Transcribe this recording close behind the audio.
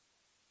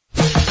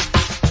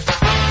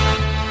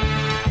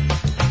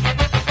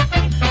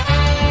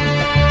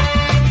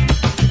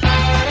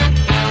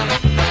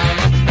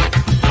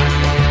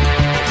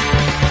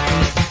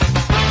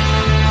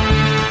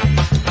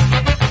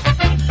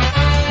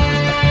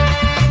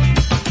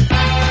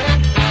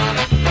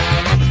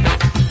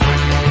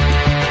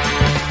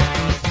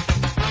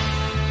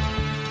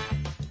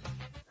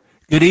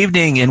Good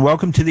evening and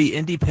welcome to the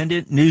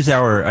Independent News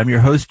Hour. I'm your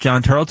host,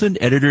 John Tarleton,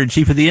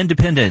 editor-in-chief of the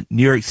Independent,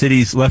 New York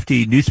City's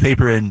lefty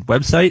newspaper and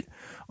website,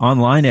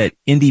 online at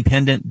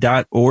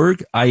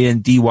independent.org,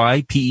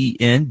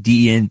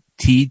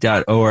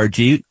 INDYPENDENT.org.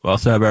 We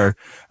also have our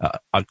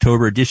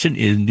October edition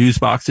in news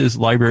boxes,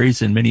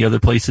 libraries, and many other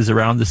places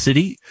around the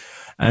city.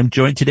 I'm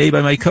joined today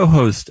by my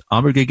co-host,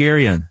 Amber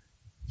Gagarian.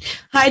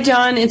 Hi,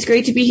 John. It's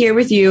great to be here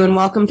with you, and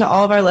welcome to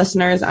all of our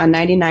listeners on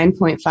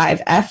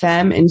 99.5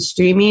 FM and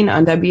streaming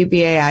on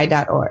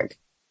WBAI.org.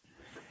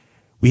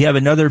 We have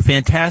another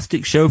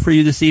fantastic show for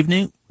you this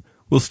evening.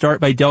 We'll start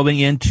by delving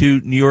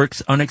into New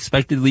York's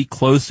unexpectedly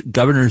close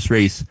governor's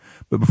race.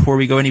 But before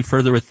we go any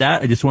further with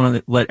that, I just want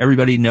to let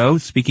everybody know,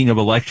 speaking of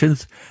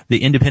elections,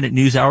 the Independent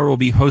News Hour will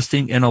be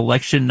hosting an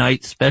election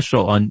night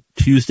special on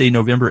Tuesday,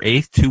 November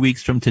 8th, 2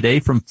 weeks from today,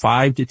 from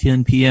 5 to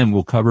 10 p.m.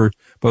 We'll cover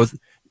both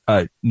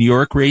New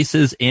York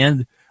races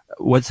and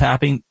what's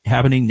happening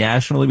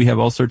nationally. We have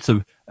all sorts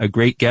of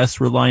great guests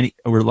we're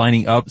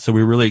lining up, so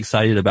we're really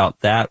excited about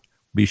that.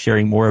 We'll be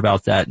sharing more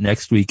about that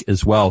next week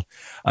as well.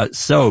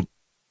 As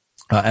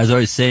I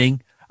was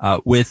saying,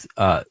 with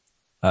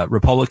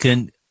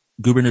Republican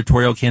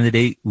gubernatorial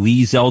candidate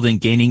Lee Zeldin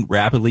gaining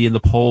rapidly in the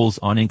polls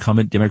on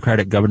incumbent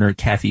Democratic Governor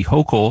Kathy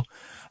Hochul,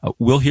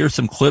 we'll hear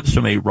some clips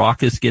from a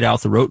raucous Get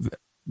Out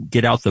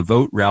the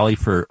Vote rally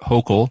for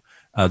Hochul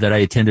that I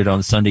attended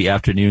on Sunday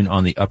afternoon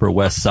on the Upper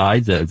West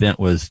Side. The event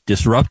was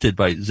disrupted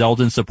by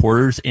Zeldin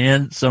supporters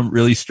and some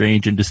really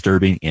strange and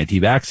disturbing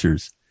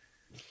anti-vaxxers.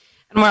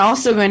 And we're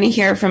also going to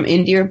hear from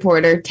indie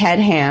reporter Ted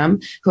Ham,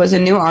 who has a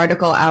new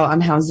article out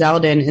on how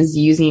Zeldin is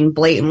using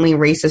blatantly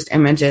racist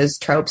images,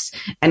 tropes,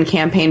 and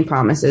campaign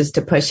promises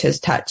to push his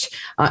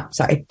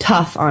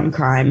tough on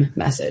crime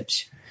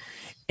message.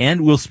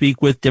 And we'll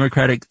speak with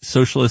Democratic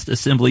Socialist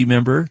Assembly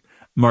member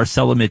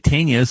Marcela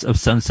Metenius of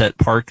Sunset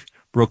Park,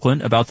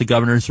 Brooklyn, about the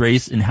governor's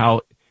race and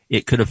how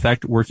it could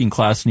affect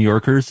working-class New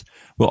Yorkers.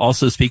 We'll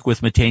also speak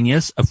with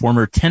Metenius, a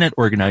former tenant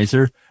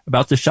organizer,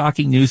 about the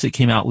shocking news that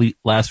came out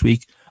last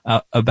week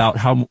about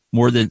how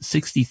more than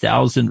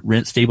 60,000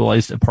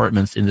 rent-stabilized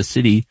apartments in the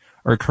city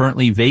are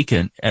currently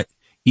vacant,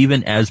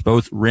 even as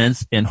both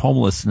rents and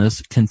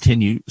homelessness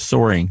continue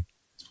soaring.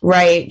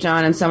 Right,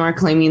 John, and some are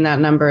claiming that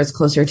number is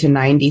closer to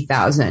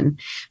 90,000.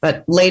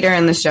 But later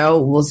in the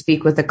show, we'll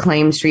speak with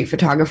acclaimed street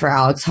photographer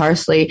Alex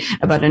Harsley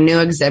about a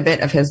new exhibit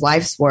of his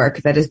life's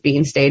work that is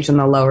being staged on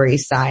the Lower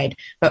East Side.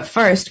 But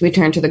first, we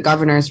turn to the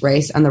governor's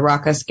race and the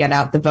raucous Get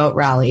Out the Vote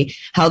rally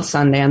held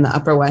Sunday on the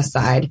Upper West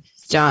Side.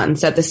 John,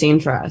 set the scene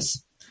for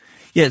us.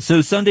 Yeah,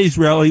 so Sunday's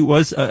rally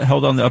was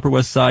held on the Upper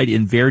West Side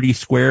in Verdi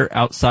Square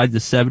outside the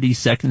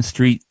 72nd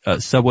Street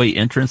subway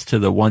entrance to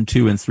the 1,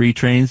 2, and 3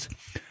 trains.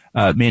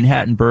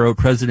 Manhattan Borough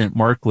President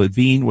Mark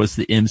Levine was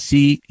the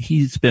MC.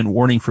 He's been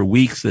warning for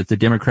weeks that the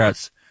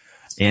Democrats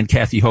and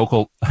Kathy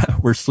Hochul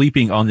were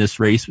sleeping on this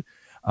race.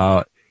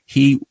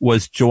 He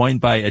was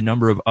joined by a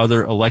number of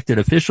other elected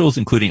officials,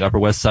 including Upper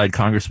West Side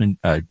Congressman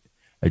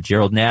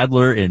Gerald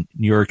Nadler and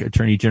New York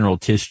Attorney General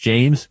Tish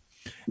James.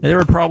 And there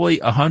were probably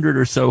 100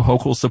 or so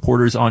Hochul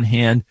supporters on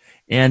hand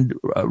and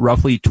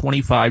roughly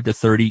 25 to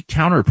 30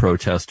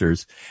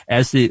 counter-protesters.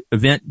 As the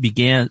event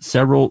began,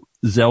 several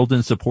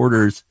Zeldin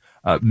supporters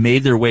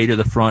made their way to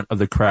the front of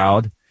the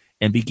crowd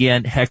and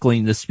began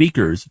heckling the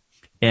speakers.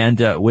 And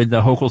when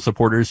the Hochul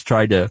supporters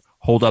tried to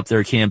hold up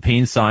their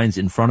campaign signs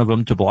in front of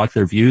them to block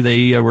their view,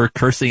 they were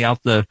cursing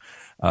out the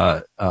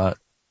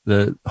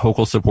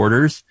Hochul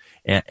supporters.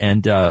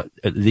 And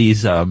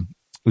these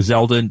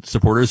Zeldin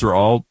supporters were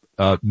all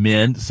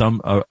men,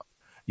 some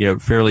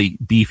fairly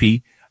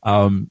beefy.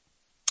 At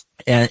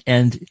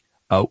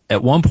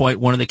one point,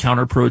 one of the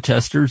counter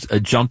protesters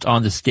jumped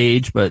on the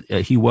stage, but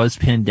he was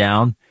pinned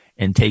down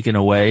and taken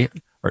away,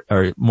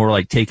 or more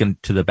like taken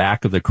to the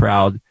back of the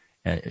crowd.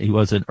 He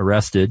wasn't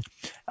arrested.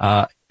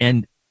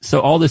 And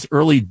so all this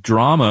early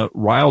drama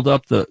riled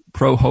up the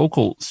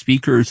pro-Hochul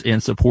speakers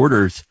and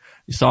supporters.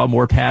 You saw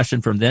more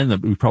passion from them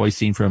than we've probably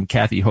seen from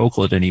Kathy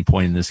Hochul at any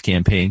point in this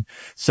campaign.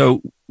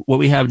 So what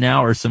we have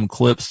now are some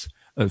clips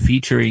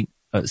featuring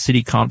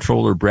City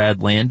Comptroller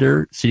Brad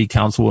Lander, City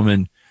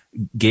Councilwoman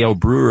Gail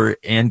Brewer,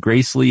 and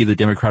Grace Lee, the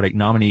Democratic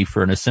nominee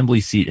for an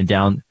assembly seat in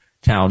downtown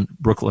Manhattan.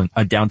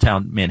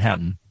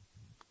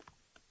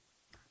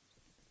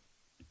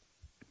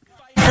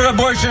 For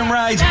abortion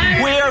rights.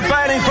 We are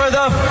fighting for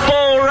the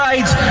full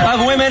rights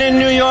of women in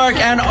New York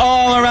and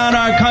all around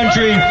our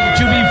country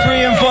to be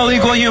free and full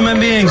equal human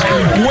beings.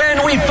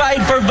 When we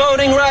fight for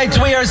voting rights,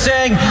 we are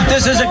saying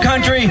this is a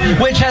country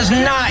which has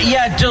not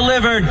yet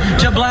delivered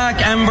to black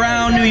and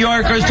brown New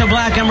Yorkers, to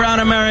black and brown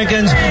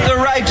Americans, the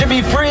right to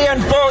be free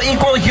and full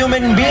equal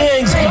human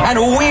beings. And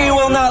we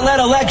will not let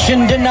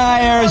election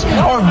deniers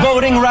or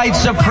voting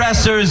rights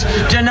suppressors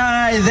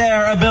deny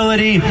their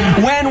ability.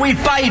 When we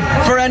fight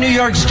for a New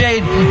York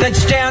State that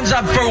stands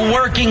up for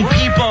working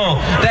people,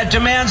 that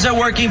demands that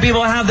working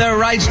people have their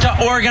rights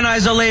to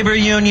organize a labor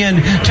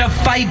union, to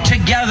fight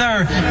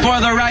together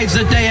for the rights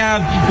that they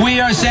have, we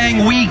are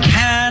saying we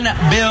can can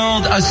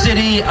build a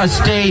city, a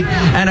state,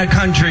 and a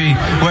country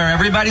where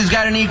everybody's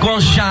got an equal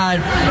shot,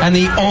 and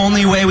the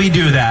only way we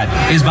do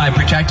that is by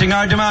protecting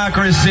our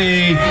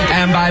democracy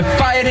and by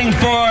fighting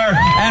for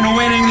and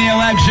winning the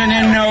election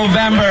in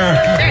November.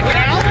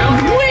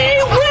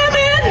 We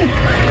women,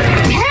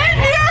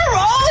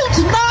 10-year-olds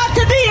not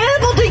to be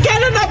able to get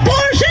an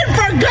abortion,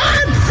 for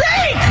God's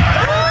sake!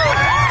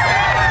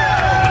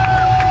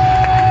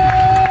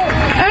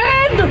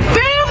 And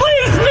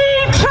families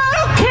need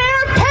child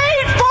care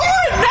paid for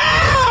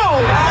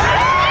now!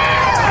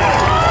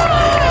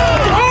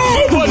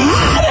 I've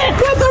had it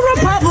with the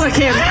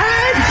Republicans. I've had it!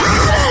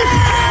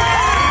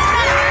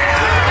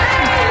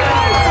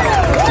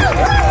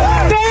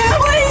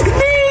 Families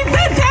need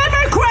the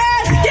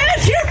Democrats! Get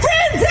your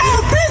friends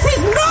out! This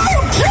is no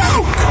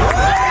joke!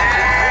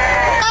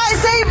 I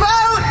say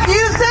vote!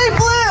 You say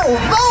blue!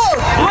 Vote!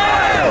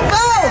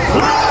 Blue!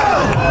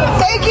 Vote!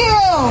 Thank you!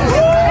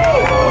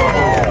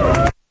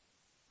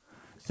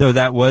 So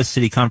that was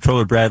City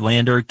Comptroller Brad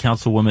Lander,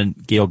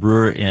 Councilwoman Gail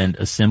Brewer, and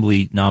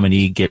Assembly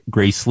nominee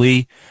Grace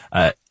Lee.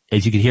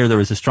 As you can hear, there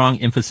was a strong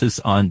emphasis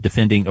on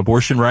defending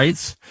abortion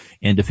rights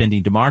and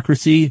defending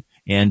democracy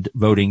and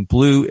voting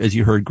blue, as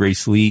you heard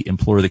Grace Lee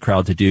implore the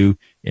crowd to do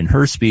in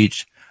her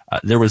speech.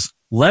 There was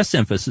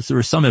some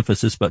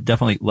emphasis, but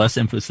definitely less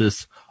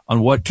emphasis on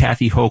what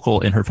Kathy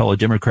Hochul and her fellow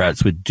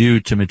Democrats would do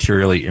to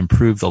materially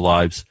improve the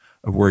lives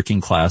of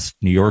working class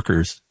New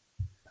Yorkers.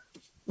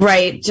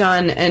 Right,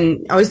 John.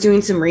 And I was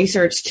doing some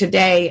research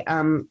today,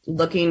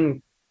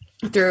 looking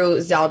through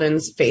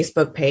Zeldin's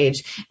Facebook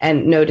page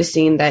and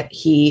noticing that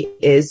he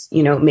is,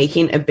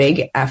 making a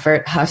big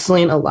effort,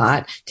 hustling a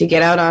lot to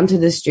get out onto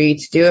the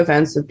streets, do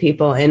events with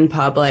people in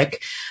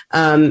public,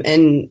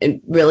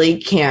 and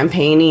really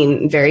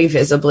campaigning very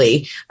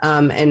visibly,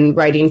 and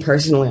writing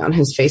personally on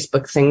his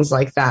Facebook, things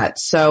like that.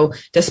 So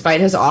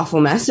despite his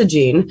awful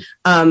messaging,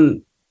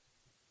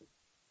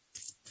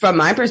 from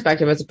my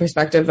perspective, as a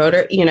prospective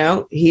voter,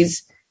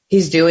 he's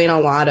doing a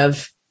lot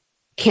of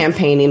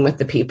campaigning with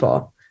the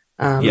people.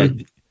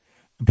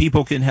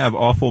 People can have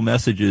awful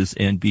messages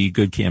and be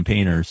good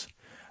campaigners.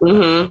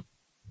 Mm-hmm.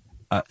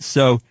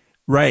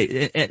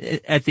 Right.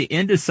 At the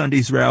end of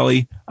Sunday's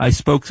rally, I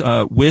spoke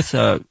with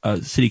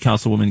City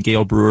Councilwoman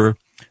Gail Brewer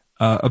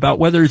about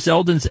whether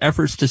Zeldin's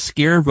efforts to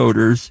scare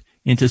voters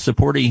into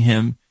supporting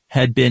him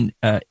had been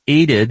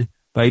aided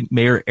by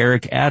Mayor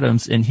Eric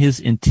Adams and his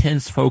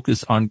intense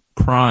focus on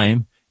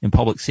crime and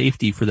public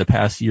safety for the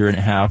past year and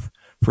a half,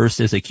 first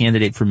as a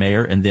candidate for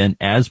mayor and then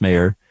as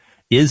mayor.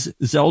 Is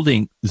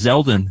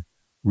Zeldin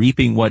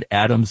reaping what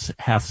Adams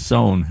hath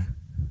sown?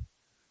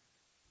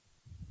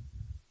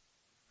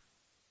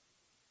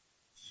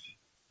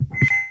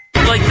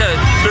 Like the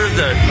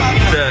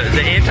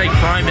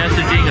anti-crime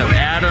messaging of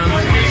Adams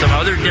and some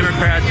other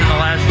Democrats in the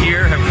last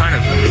year have kind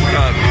of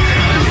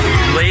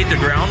laid the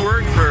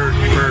groundwork for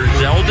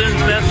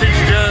Zeldin's message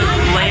to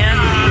land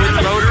with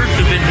voters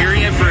who've been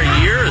hearing it for a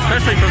year,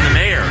 especially from the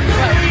mayor.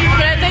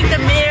 But I think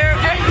the mayor,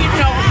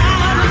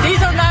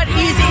 these are not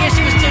easy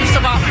issues to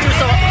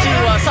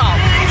solve.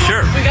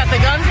 Sure. We got the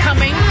guns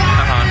coming,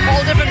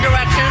 all different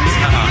directions.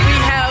 We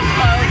have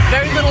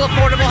very little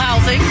affordable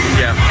housing,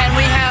 and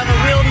we have a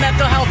real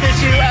mental health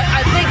issue. I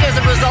think as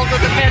a result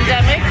of the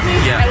pandemic,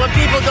 and when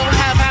people don't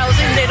have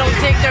housing, they don't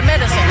take their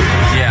medicine.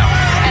 Yeah.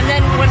 And then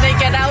when they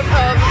get out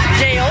of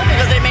jail,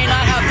 because they may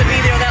not have to be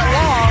there that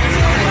long,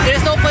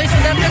 there's no place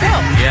for them to go.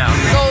 Yeah.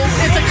 So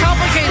it's a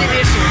complicated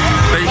issue.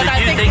 But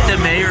I think the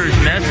mayor's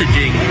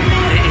messaging,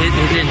 his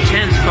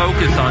intense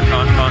focus on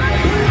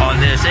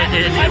this,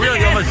 it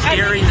really almost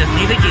scaring the.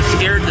 You think he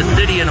scared the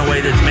city in a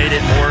way that's made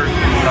it more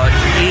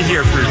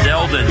easier for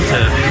Zeldin to.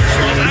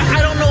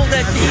 I don't know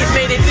that he's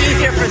made it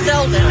easier for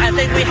Zeldin. I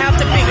think we have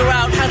to figure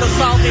out how to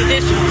solve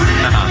these issues,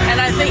 and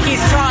I think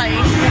he's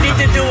trying. We need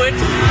to do it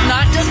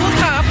not just with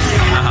cops.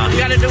 We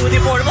got to do it with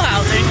the affordable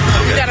housing.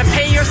 You got to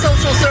pay your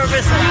social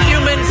service,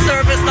 human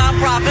service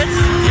nonprofits.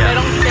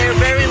 They're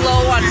very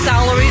low on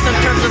salaries in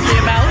terms of the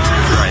amount,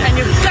 and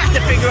you've got to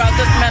figure out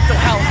this mental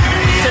health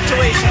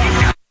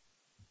situation.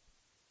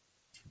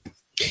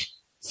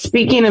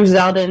 Speaking of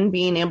Zeldin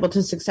being able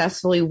to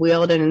successfully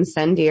wield an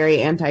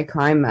incendiary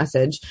anti-crime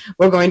message,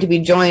 we're going to be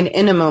joined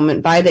in a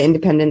moment by the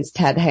Independent's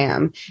Ted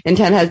Ham. And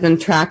Ted has been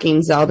tracking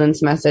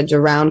Zeldin's message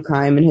around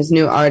crime in his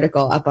new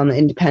article up on the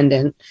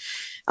Independent,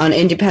 on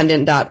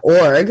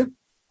independent.org,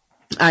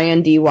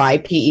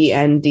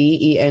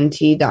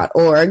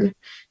 INDYPENDENT.org,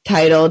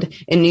 titled,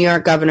 "In New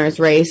York Governor's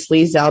Race,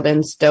 Lee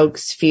Zeldin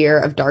Stokes Fear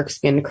of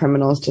Dark-Skinned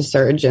Criminals to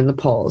Surge in the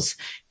Polls."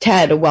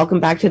 Ted, welcome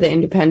back to the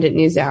Independent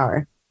News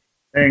Hour.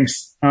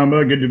 Thanks,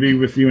 Amba. Good to be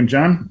with you and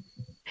John.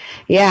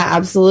 Yeah,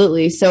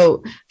 absolutely.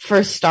 So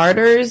for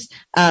starters,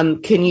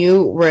 can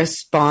you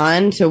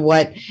respond to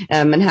what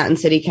Manhattan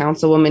City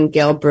Councilwoman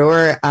Gail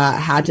Brewer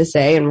had to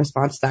say in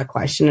response to that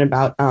question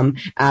about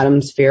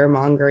Adams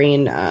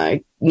fear-mongering,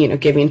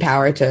 giving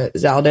power to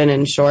Zeldin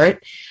in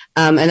short?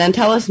 And then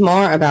tell us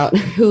more about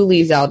who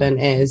Lee Zeldin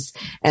is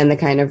and the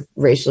kind of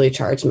racially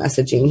charged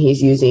messaging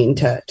he's using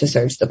to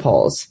surge the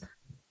polls.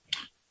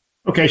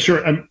 Okay,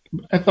 sure.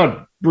 I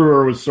thought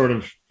Brewer was sort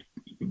of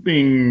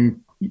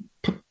being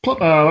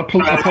a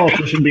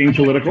politician being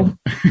political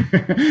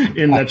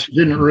in that she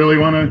didn't really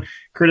want to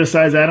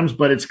criticize Adams,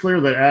 but it's clear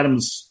that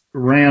Adams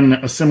ran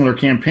a similar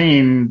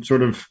campaign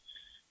sort of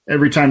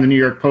every time the New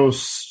York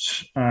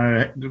Post,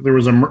 there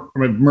was a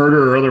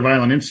murder or other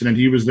violent incident.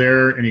 He was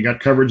there and he got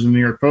coverage in the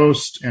New York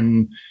Post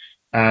and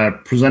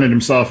presented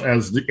himself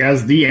as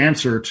the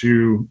answer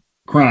to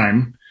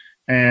crime.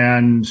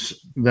 And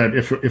that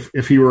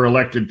if he were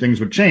elected, things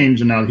would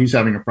change. And now he's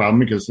having a problem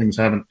because things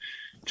haven't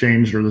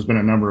changed, or there's been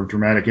a number of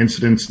dramatic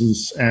incidents.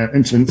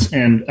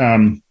 And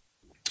the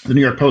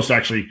New York Post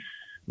actually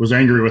was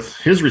angry with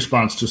his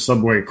response to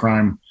subway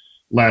crime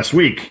last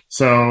week.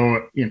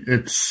 So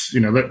it's,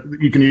 that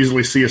you can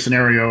easily see a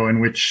scenario in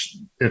which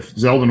if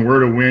Zeldin were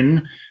to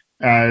win,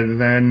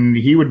 then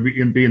he would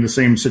be in the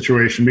same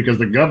situation, because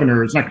the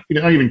governor, it's not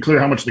even clear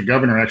how much the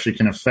governor actually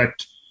can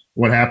affect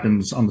what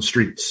happens on the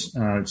streets.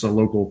 It's a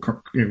local,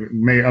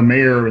 a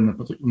mayor and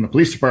the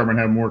police department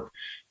have more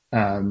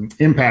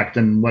impact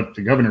than what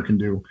the governor can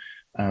do.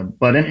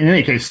 But in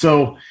any case,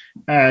 so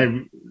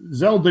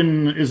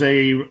Zeldin is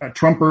a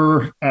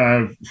Trumper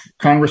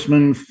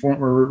congressman,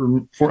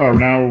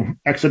 now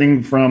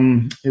exiting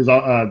from his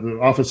the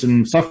office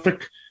in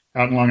Suffolk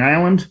out in Long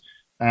Island.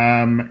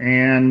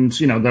 And,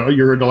 you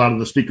heard a lot of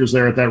the speakers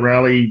there at that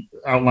rally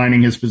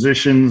outlining his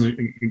positions.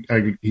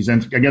 He's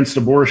against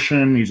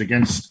abortion. He's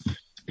against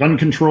gun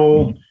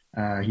control.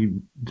 He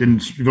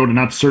voted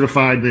not to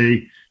certify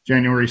the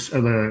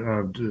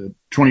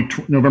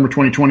November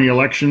 2020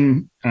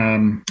 election.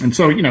 And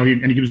so, he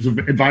was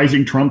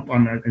advising Trump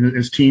on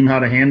his team how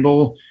to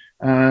handle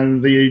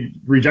the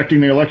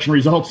rejecting the election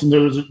results. And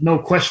there's no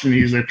question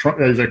he's a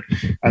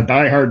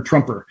diehard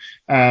Trumper.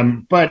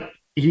 But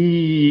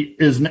he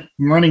is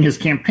running his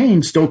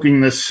campaign stoking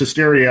this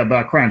hysteria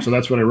about crime. So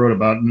that's what I wrote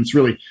about. And it's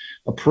really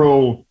a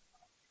pro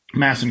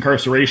mass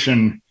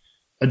incarceration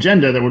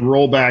agenda that would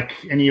roll back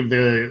any of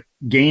the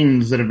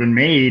gains that have been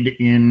made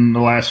in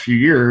the last few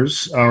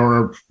years,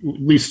 or at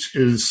least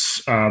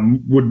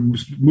would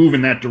move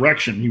in that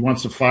direction. He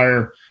wants to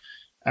fire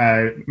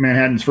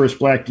Manhattan's first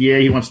black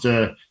DA. He wants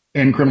to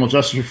end criminal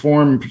justice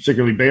reform,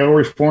 particularly bail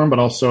reform, but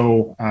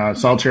also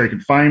solitary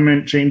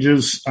confinement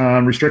changes,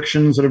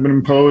 restrictions that have been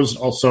imposed.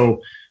 Also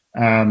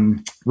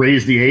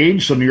raise the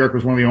age. So New York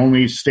was one of the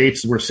only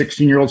states where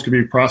 16-year-olds could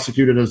be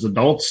prosecuted as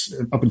adults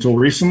up until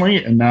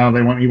recently, and now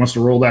he wants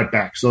to roll that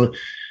back. So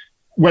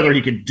whether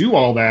he could do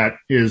all that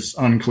is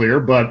unclear,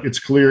 but it's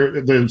clear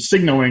the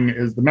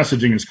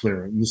messaging is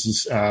clear. This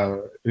is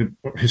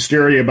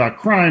hysteria about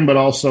crime, but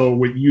also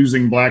with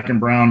using black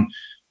and brown,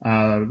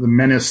 the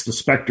menace, the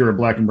specter of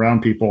black and brown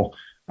people,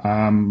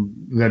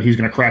 that he's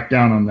going to crack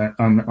down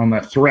on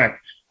that threat.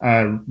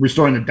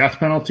 Restoring the death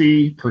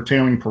penalty,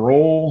 curtailing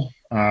parole,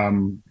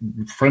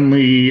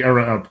 friendly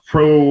or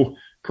pro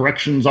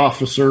corrections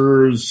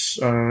officers,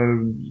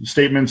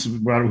 statements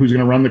about who's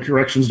going to run the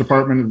corrections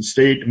department of the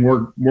state, and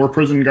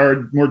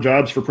more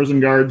jobs for prison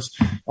guards,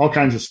 all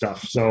kinds of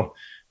stuff. So,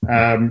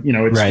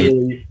 it's right.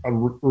 Really a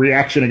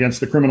reaction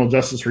against the criminal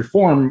justice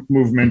reform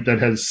movement that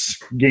has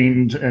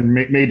gained and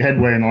made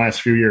headway in the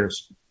last few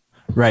years.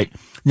 Right.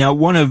 Now,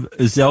 one of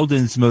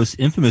Zeldin's most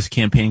infamous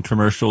campaign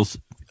commercials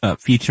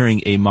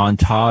featuring a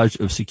montage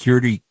of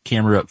security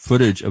camera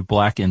footage of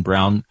black and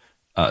brown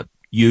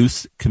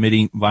youth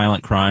committing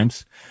violent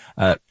crimes.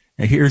 Now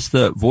here's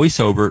the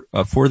voiceover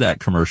for that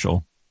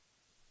commercial.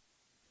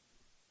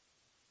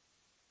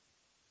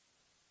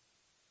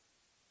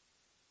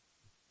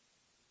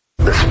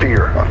 The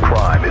fear of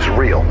crime is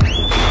real.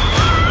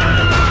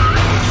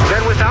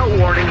 Then without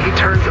warning, he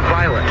turns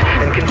violent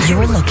and continues.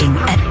 You're looking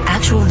at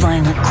actual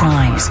violent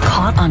crimes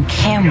caught on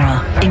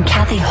camera in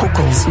Kathy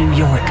Hochul's New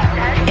York.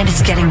 And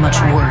it's getting much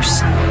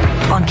worse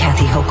on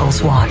Kathy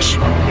Hochul's watch.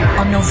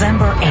 On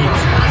November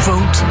 8th,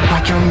 vote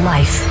like your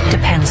life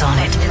depends on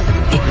it.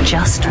 It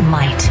just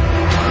might.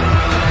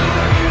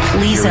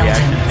 Lee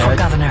Zeldin for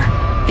governor,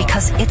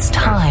 because it's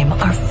time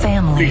our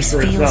families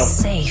feel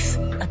safe.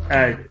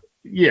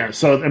 Yeah,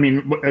 so,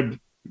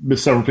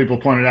 several people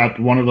pointed out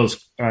one of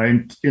those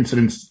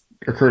incidents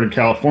occurred in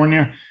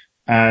California.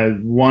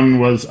 One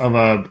was of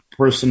a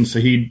person,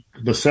 Sahid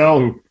Vassell,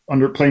 who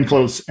under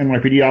plainclothes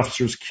NYPD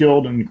officers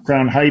killed in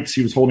Crown Heights.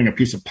 He was holding a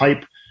piece of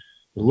pipe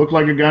that looked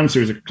like a gun, so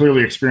he was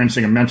clearly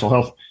experiencing a mental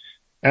health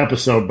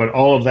episode. But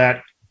all of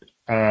that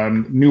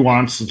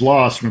nuance is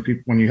lost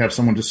when you have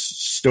someone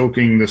just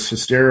stoking this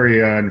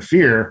hysteria and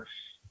fear,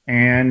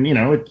 and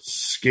it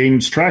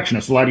gains traction.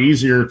 It's a lot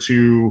easier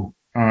to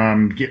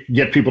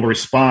get people to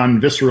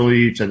respond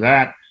viscerally to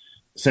that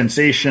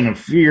sensation of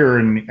fear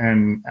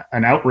and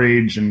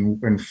outrage and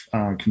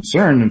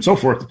concern and so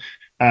forth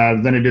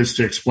than it is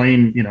to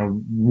explain,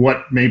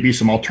 what may be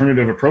some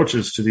alternative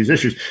approaches to these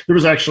issues. There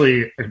was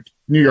actually a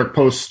New York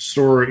Post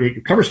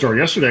cover story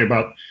yesterday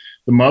about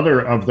the mother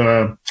of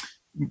the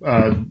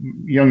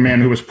young man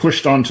who was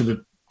pushed onto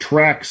the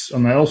tracks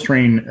on the L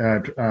train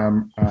at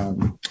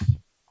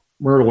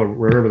Myrtle or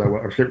wherever that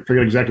was. I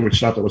forget exactly which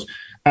stop that was.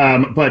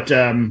 But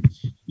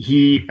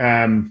he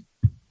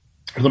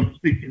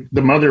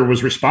the mother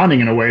was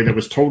responding in a way that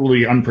was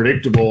totally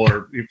unpredictable,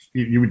 or if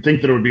you would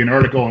think that it would be an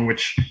article in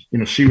which,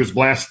 she was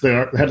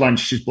the headline,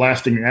 she's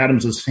blasting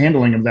Adams's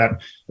handling of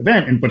that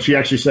event. But she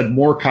actually said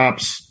more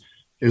cops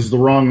is the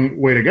wrong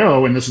way to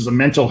go. And this is a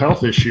mental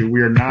health issue.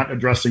 We are not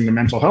addressing the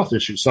mental health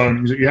issue. So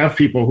you have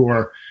people who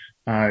are,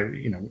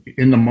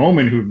 in the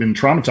moment, who've been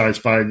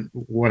traumatized by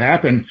what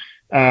happened,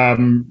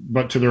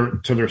 but to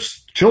their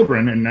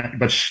children.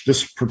 But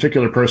this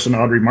particular person,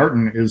 Audrey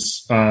Martin,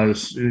 is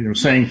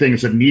saying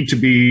things that need to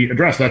be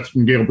addressed. That's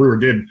when Gail Brewer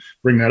did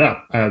bring that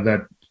up.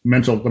 That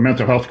the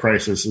mental health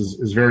crisis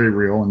is very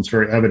real, and it's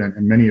very evident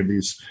in many of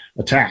these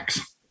attacks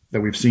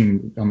that we've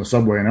seen on the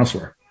subway and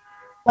elsewhere.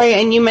 Right,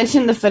 and you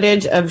mentioned the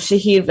footage of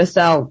Shahid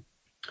Vassell.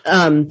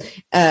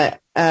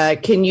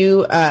 Can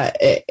you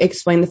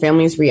explain the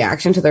family's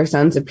reaction to their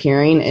sons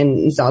appearing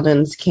in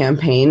Zeldin's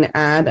campaign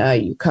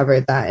ad? You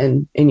covered that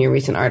in your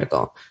recent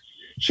article.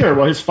 Sure.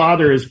 Well, his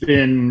father has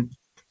been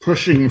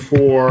pushing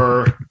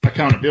for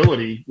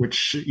accountability,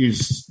 which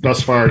he's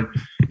thus far,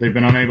 they've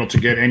been unable to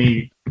get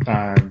any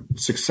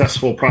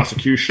successful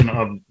prosecution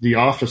of the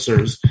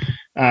officers.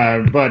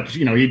 But,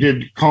 he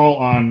did call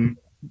on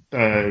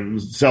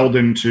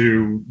Zeldin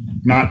to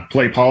not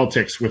play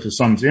politics with his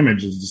son's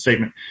image, is the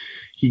statement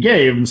he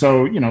gave. And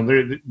so,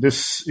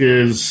 this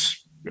is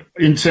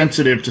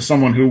insensitive to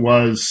someone who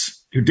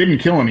didn't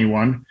kill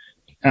anyone,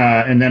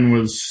 and then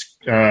was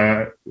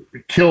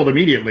killed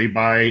immediately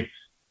by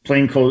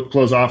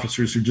plainclothes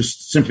officers who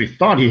just simply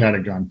thought he had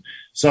a gun.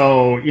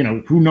 So,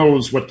 who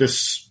knows what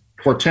this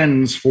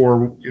portends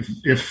for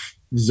if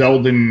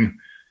Zeldin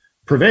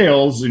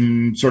prevails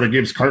and sort of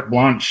gives carte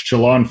blanche to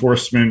law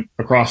enforcement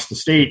across the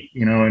state,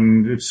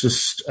 and it's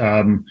just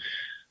a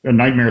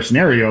nightmare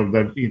scenario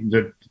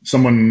that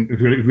someone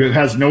who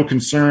has no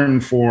concern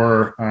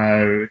for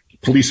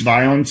police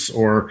violence,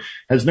 or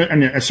has no,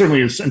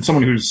 certainly is, and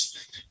someone who's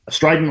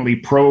stridently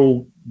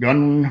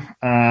pro-gun,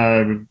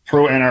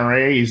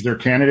 pro-NRA, he's their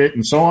candidate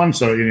and so on.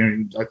 So,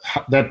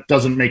 that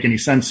doesn't make any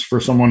sense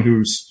for someone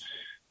who's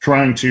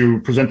trying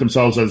to present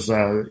themselves as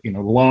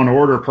law and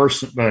order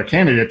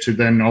candidate to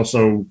then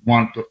also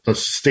want the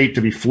state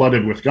to be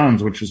flooded with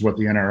guns, which is what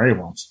the NRA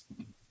wants.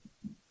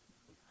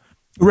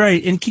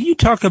 Right. And can you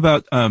talk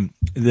about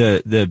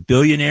the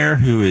billionaire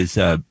who is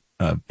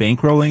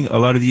bankrolling a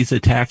lot of these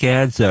attack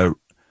ads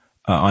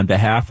on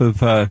behalf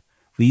of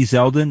Lee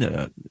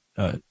Zeldin,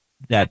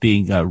 that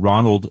being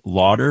Ronald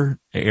Lauder,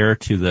 heir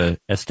to the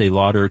Estee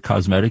Lauder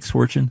Cosmetics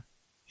fortune?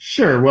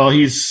 Sure. Well,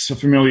 he's a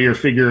familiar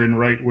figure in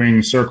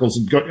right-wing circles.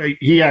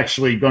 He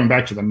actually, going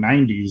back to the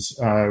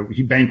 90s,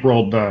 he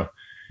bankrolled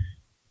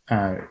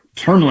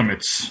term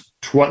limits.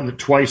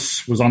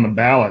 Twice was on the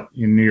ballot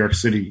in New York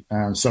City.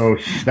 So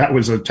that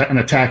was an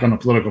attack on the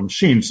political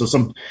machine. So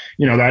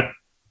that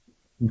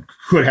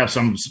could have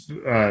some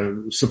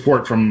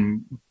support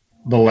from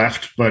the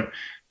left, but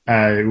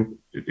for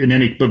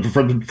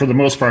the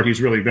most part,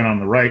 he's really been on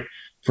the right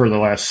for the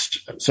last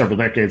several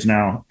decades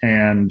now.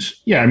 And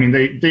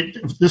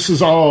this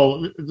is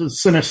all the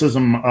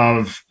cynicism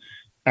of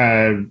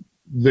the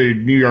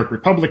New York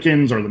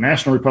Republicans or the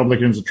National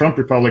Republicans, the Trump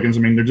Republicans.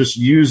 They're just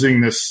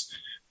using this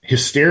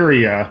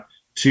hysteria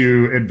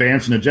to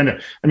advance an agenda.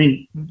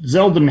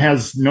 Zeldin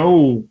has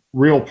no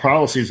real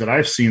policies that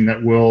I've seen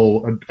that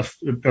will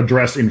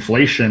address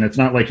inflation. It's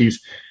not like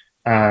he's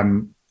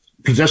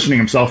positioning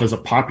himself as a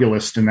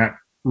populist in that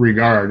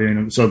regard.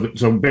 And so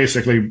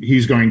basically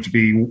he's going to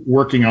be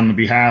working on the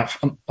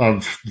behalf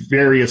of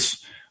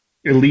various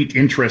elite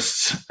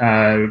interests,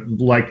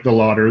 like the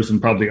Lauders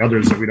and probably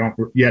others that we don't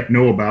yet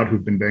know about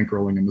who've been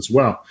bankrolling him as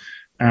well.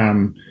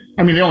 One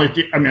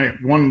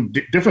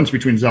difference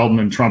between Zeldin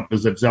and Trump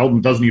is that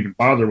Zeldin doesn't even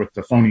bother with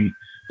the phony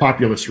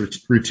populist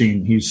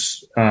routine.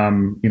 He's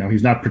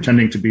not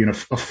pretending to be a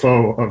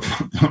foe of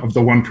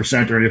the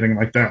 1% or anything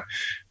like that.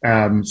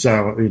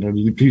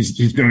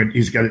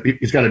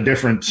 He's got a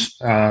different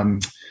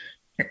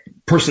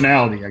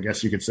personality, I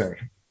guess you could say.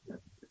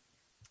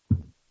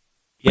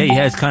 Yeah, he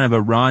has kind of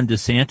a Ron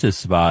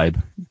DeSantis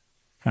vibe,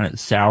 kind of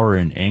sour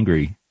and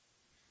angry.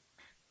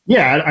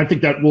 Yeah, I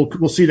think that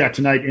we'll see that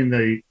tonight in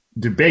the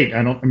debate.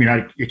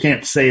 You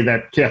can't say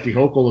that Kathy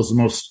Hochul is the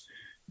most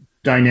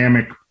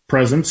dynamic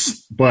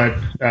presence, but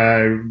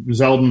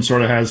Zeldin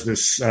sort of has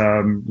this.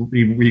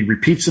 He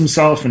repeats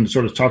himself and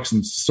sort of talks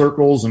in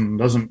circles and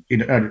doesn't.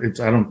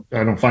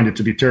 I don't find it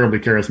to be terribly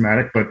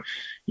charismatic, but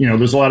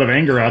there's a lot of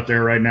anger out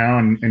there right now,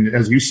 and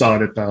as you saw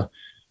it at the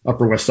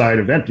Upper West Side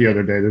event the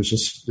other day, there's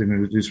just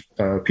these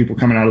people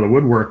coming out of the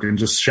woodwork and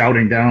just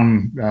shouting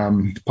down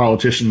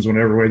politicians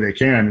whenever way they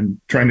can and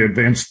trying to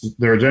advance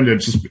their agenda.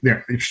 It's just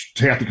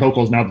Kathy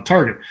Hochul is now the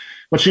target,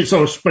 but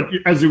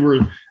as you were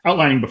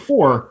outlining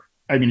before,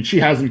 she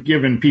hasn't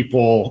given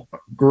people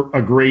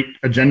a great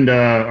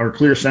agenda or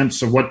clear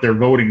sense of what they're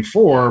voting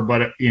for.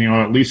 But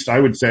at least I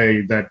would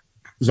say that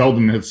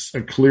Zeldin has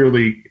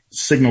clearly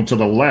signaled to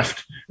the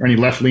left or any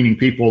left-leaning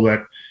people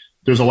that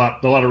there's a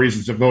lot of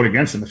reasons to vote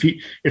against him.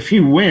 If he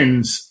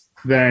wins,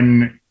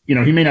 then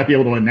he may not be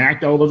able to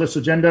enact all of this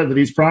agenda that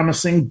he's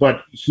promising,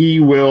 but he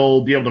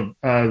will be able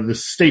to. The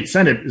state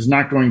Senate is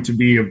not going to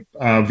be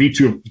a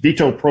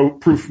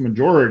veto-proof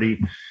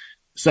majority,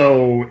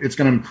 so it's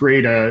going to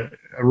create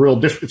real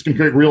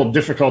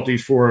difficulty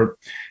for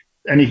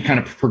any kind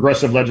of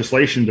progressive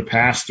legislation to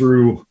pass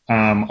through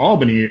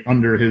Albany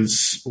under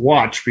his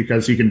watch,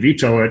 because he can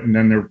veto it, and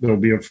then there'll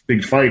be a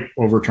big fight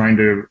over trying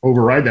to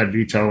override that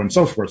veto and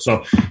so forth.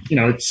 So,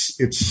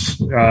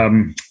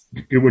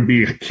 it would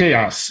be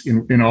chaos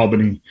in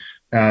Albany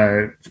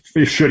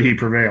should he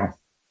prevail.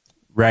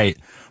 Right.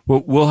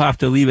 Well, we'll have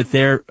to leave it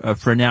there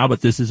for now, but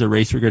this is a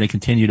race we're going to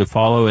continue to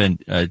follow.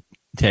 And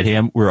Ted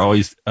Hamm, we're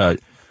always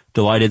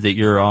delighted that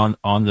you're on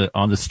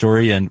the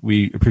story, and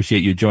we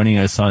appreciate you joining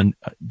us on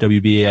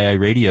WBAI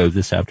Radio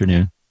this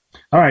afternoon.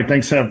 All right.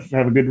 Thanks. Have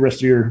a good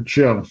rest of your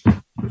show.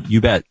 You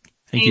bet.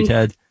 Thank you,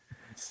 Ted.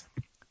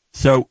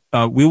 So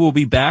we will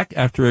be back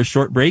after a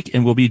short break,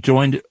 and we'll be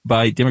joined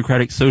by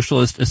Democratic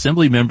Socialist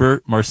Assembly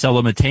member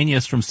Marcela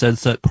Matanias from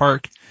Sunset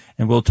Park,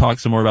 and we'll talk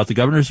some more about the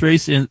governor's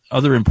race and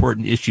other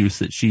important issues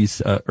that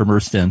she's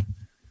immersed in.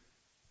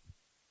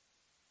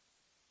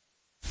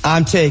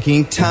 I'm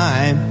taking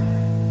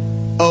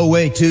time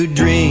away to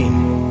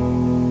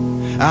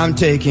dream. I'm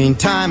taking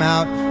time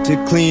out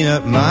to clean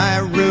up my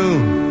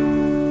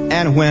room.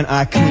 And when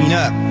I clean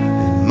up,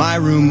 my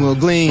room will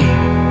gleam.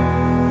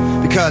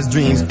 Because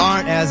dreams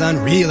aren't as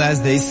unreal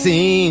as they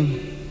seem.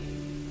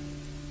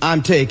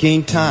 I'm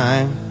taking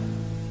time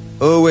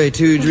away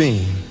to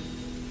dream.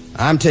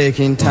 I'm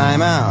taking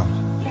time out.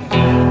 Put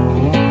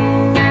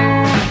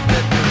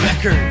the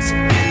records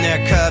in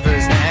their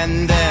covers,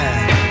 and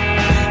then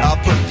I'll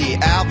put the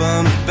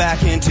albums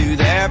back into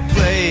their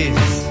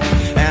place.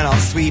 And I'll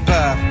sweep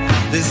up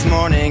this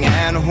morning,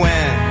 and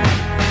when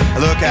I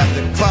look at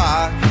the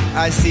clock,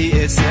 I see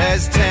it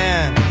says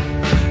 10.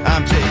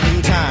 I'm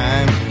taking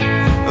time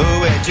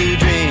away to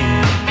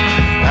dream.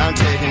 I'm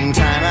taking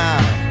time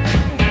out.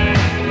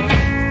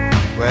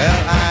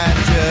 Well, I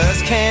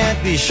just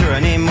can't be sure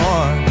anymore.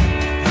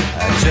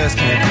 I just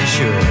can't be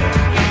sure.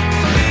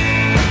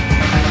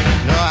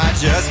 No, I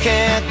just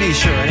can't be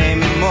sure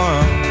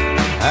anymore.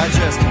 I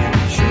just can't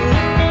be sure.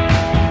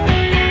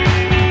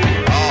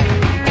 I'll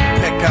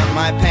pick up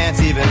my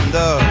pants even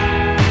though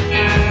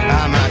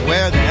I might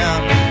wear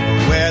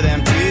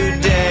them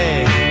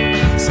today.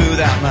 Smooth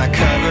out my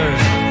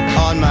covers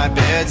on my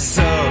bed,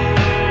 so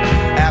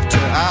after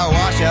I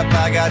wash up,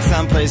 I got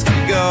someplace to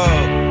go.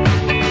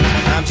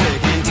 I'm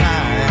taking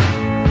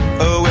time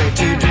away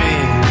to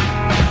dream.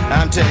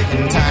 I'm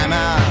taking time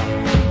out.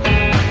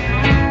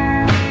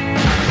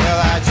 Well,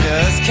 I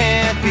just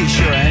can't be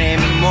sure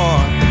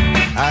anymore.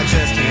 I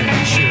just can't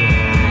be sure.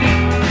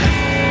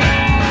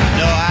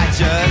 No, I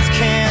just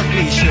can't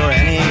be sure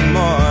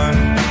anymore.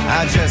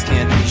 I just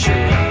can't be sure.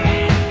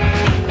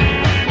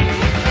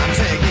 I'm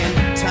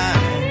taking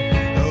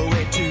time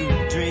away to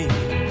dream.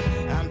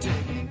 I'm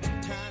taking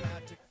time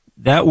out to...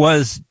 That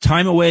was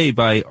Time Away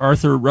by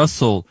Arthur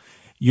Russell.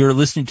 You're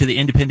listening to the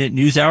Independent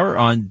News Hour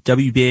on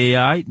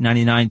WBAI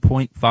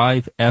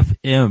 99.5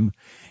 FM.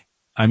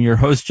 I'm your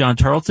host, John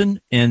Tarleton,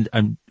 and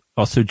I'm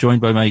also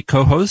joined by my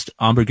co-host,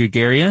 Amba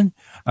Gregarian.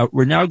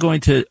 We're now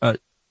going to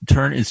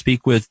turn and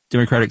speak with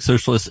Democratic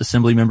Socialist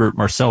Assembly member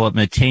Marcela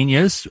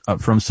Matanias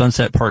from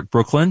Sunset Park,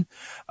 Brooklyn.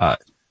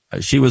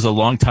 She was a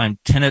longtime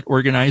tenant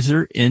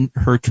organizer in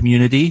her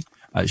community.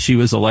 She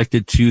was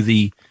elected to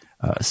the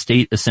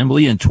state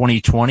assembly in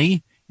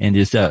 2020 and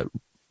is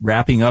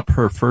wrapping up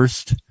her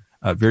first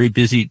very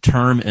busy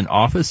term in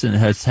office, and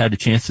has had a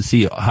chance to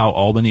see how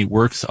Albany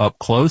works up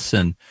close.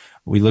 And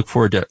we look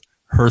forward to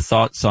her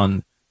thoughts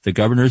on the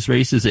governor's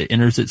race as it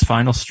enters its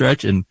final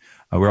stretch. And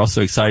we're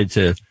also excited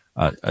to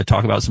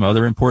talk about some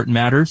other important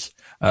matters.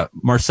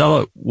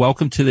 Marcela,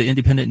 welcome to the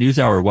Independent News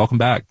Hour. Welcome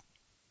back.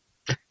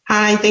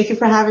 Hi, thank you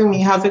for having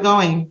me. How's it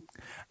going?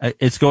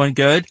 It's going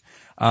good.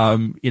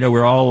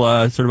 We're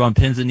all sort of on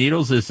pins and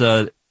needles as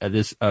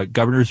this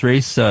governor's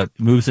race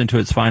moves into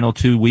its final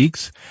 2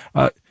 weeks.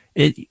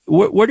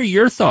 What are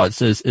your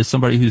thoughts as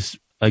somebody who's,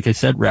 like I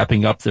said,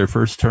 wrapping up their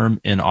first term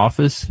in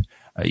office?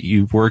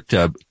 You've worked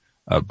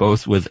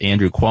both with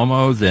Andrew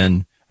Cuomo,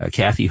 then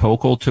Kathy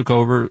Hochul took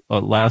over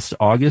last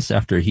August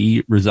after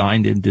he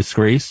resigned in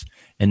disgrace,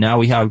 and now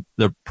we have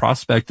the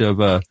prospect of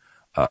a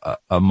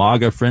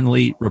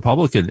MAGA-friendly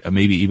Republican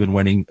maybe even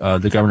winning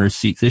the governor's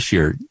seat this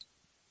year.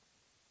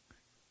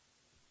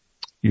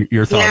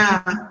 Your thoughts?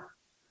 Yeah.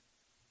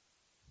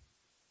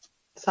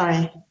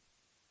 Sorry.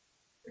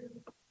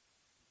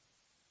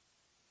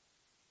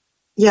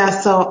 Yeah,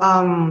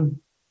 so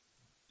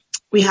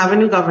we have a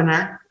new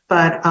governor,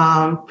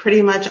 but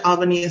pretty much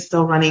Albany is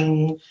still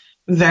running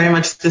very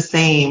much the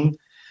same.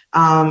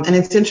 And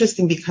it's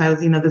interesting because,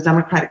 the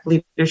Democratic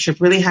leadership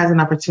really has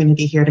an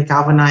opportunity here to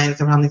galvanize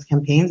around these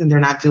campaigns, and they're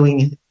not doing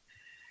it.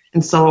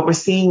 And so what we're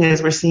seeing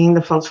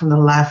the folks from the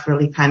left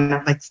really kind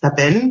of like step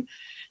in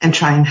and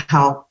try and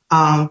help,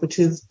 which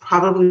is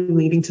probably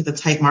leading to the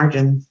tight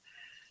margins.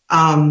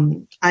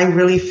 I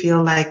really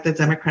feel like the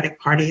Democratic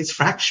Party is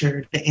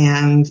fractured,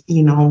 and,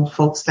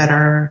 folks that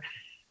are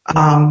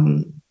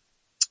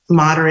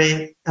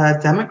moderate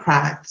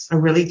Democrats are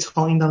really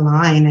towing the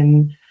line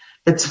and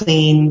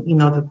between,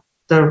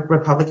 the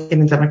Republican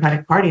and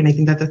Democratic Party. And I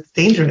think that that's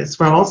dangerous.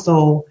 We're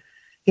also,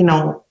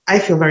 I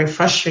feel very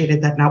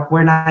frustrated that now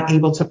we're not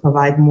able to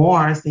provide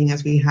more, seeing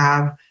as we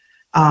have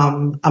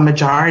a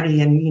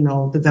majority and,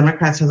 the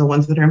Democrats are the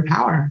ones that are in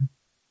power.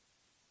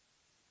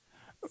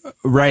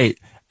 Right.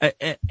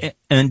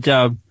 And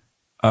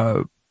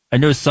I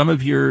know some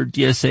of your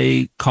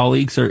DSA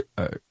colleagues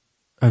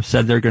have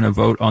said they're going to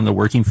vote on the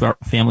Working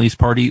Families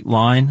Party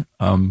line,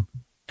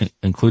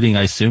 including,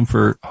 I assume,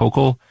 for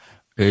Hochul.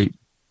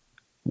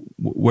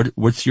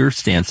 What's your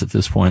stance at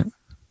this point?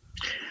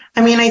 I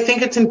mean, I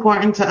think it's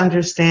important to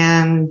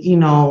understand,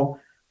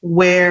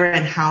 where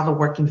and how the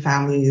Working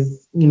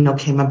Families,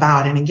 came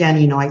about. And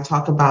again, I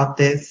talk about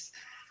this,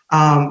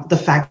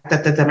 the fact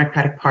that the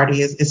Democratic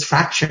Party is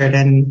fractured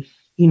and,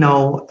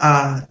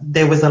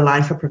 there was a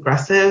line for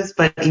progressives,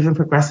 but even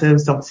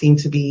progressives don't seem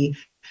to be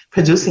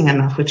producing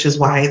enough, which is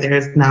why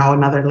there's now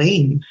another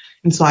lane.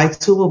 And so I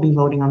too will be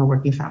voting on the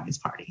Working Families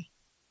Party.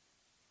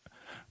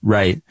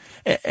 Right.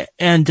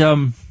 And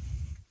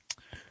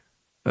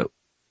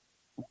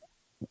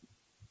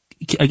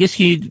I guess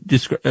can you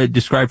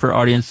describe for our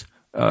audience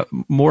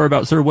more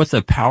about sort of what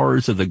the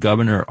powers of the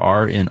governor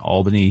are in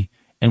Albany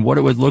and what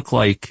it would look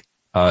like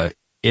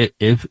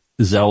if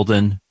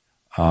Zeldin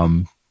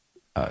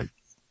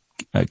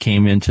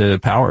came into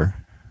power?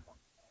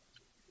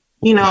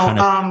 Within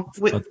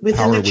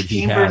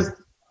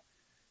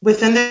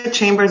the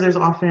chambers, there's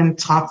often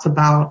talks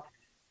about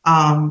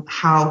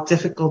how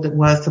difficult it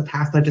was to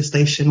pass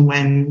legislation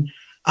when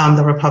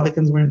the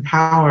Republicans were in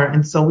power.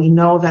 And so we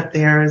know that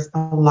there's a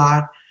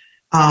lot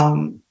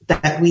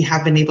that we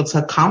have been able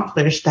to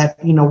accomplish that,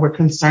 we're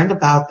concerned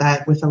about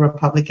that with a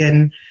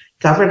Republican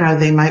governor,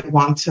 they might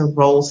want to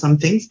roll some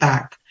things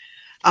back.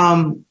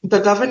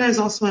 The governor is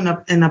also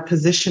in a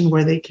position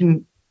where they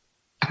can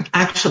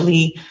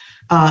actually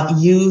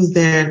use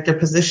their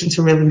position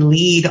to really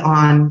lead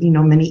on,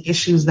 many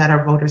issues that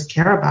our voters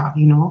care about,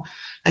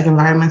 like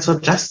environmental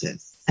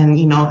justice and,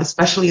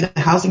 especially the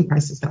housing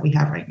crisis that we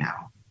have right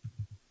now.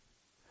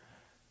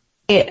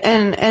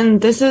 And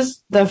this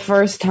is the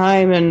first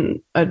time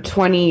in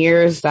 20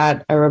 years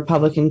that a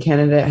Republican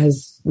candidate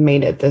has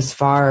made it this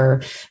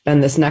far,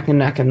 been this neck and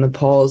neck in the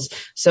polls.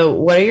 So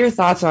what are your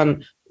thoughts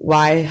on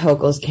why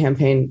Hochul's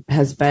campaign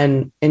has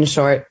been, in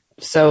short,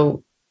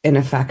 so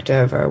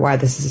ineffective, or why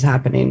this is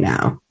happening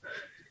now?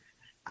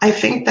 I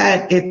think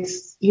that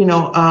it's,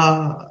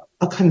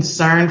 a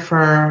concern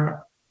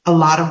for a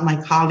lot of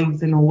my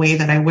colleagues in a way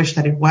that I wish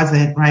that it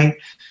wasn't, right?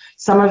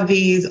 Some of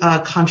these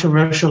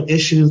controversial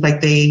issues,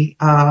 like they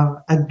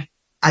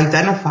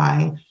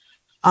identify,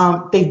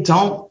 they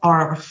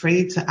are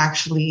afraid to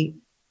actually,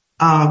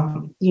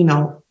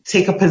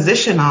 take a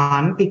position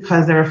on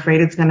because they're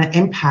afraid it's going to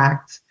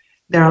impact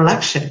their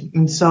election.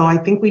 And so I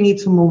think we need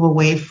to move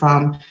away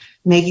from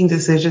making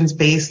decisions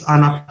based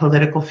on a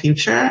political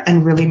future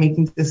and really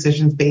making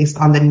decisions based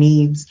on the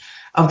needs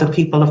of the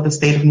people of the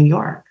state of New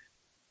York.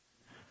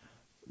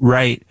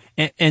 Right.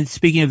 And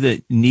speaking of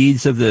the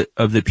needs of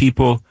the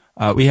people,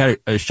 we had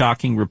a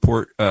shocking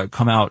report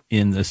come out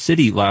in the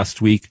city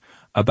last week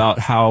about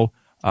how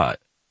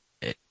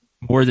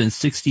more than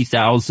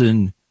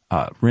 60,000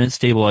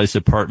 rent-stabilized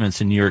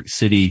apartments in New York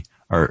City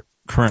are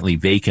currently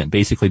vacant,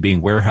 basically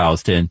being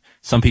warehoused. And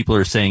some people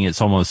are saying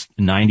it's almost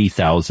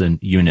 90,000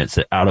 units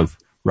out of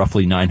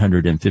roughly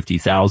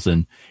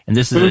 950,000. And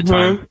this is at a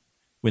time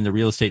when the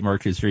real estate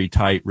market is very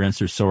tight, rents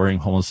are soaring,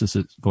 homelessness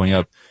is going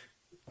up.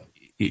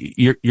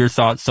 Your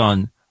thoughts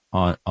on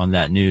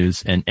that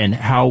news and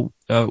how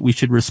we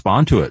should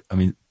respond to it? I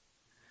mean,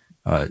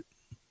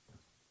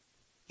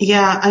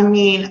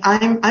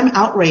 I'm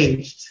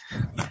outraged,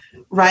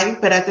 right?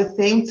 But at the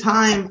same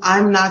time,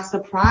 I'm not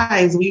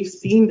surprised. We've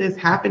seen this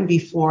happen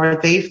before.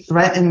 They've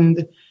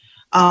threatened,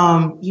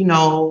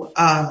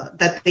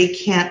 that they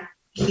can't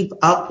keep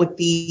up with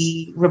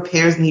the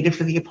repairs needed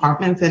for the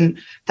apartments. And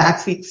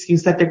that's the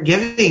excuse that they're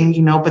giving,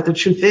 but the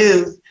truth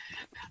is,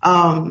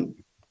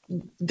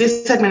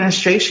 this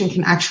administration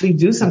can actually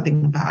do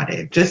something about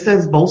it. Just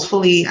as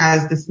boastfully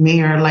as this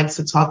mayor likes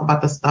to talk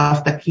about the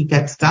stuff that he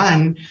gets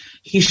done,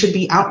 he should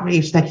be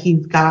outraged that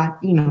he's got,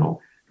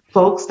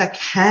 folks that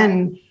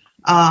can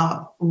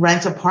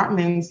rent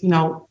apartments,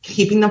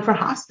 keeping them for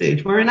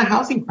hostage. We're in a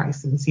housing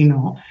crisis,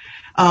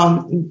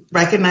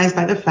 recognized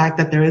by the fact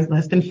that there is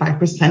less than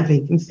 5%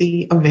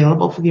 vacancy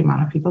available for the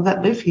amount of people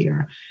that live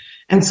here.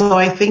 And so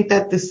I think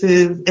that this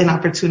is an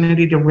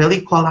opportunity to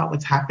really call out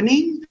what's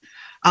happening.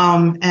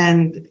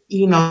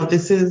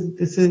 This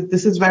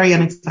is very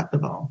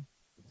unacceptable.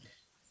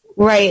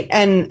 Right.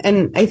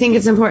 And I think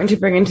it's important to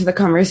bring into the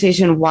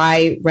conversation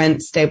why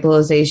rent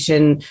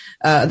stabilization,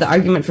 the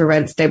argument for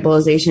rent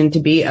stabilization to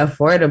be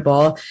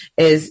affordable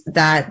is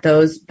that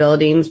those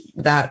buildings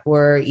that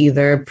were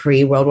either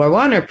pre-World War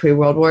I or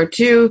pre-World War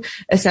II,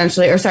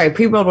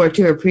 pre-World War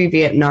II or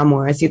pre-Vietnam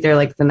War, it's either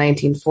like the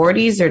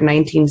 1940s or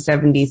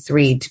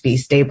 1973 to be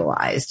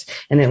stabilized.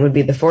 And it would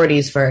be the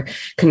 40s for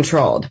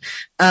controlled.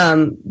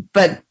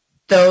 But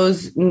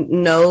those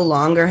no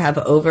longer have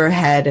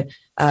overhead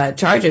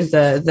charges.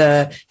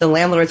 The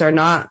landlords are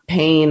not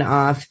paying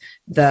off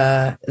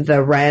the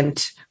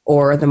rent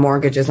or the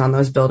mortgages on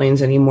those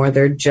buildings anymore.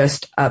 They're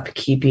just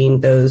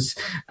upkeeping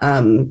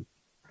the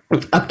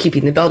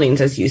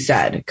buildings, as you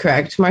said.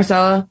 Correct,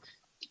 Marcella?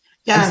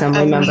 Yeah,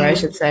 Assembly member, I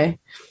should say.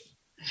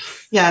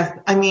 Yes,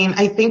 I mean,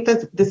 I think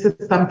that this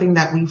is something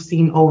that we've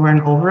seen over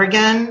and over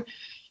again,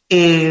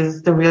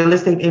 is the real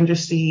estate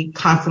industry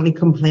constantly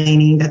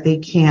complaining that they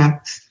can't,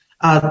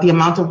 the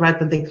amount of rent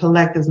that they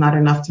collect is not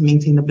enough to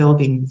maintain the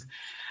buildings.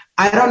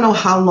 I don't know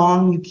how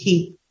long you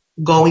keep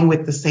going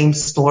with the same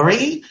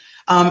story.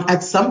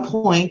 At some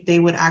point, they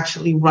would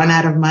actually run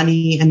out of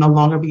money and no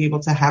longer be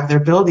able to have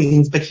their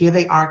buildings. But here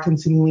they are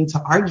continuing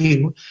to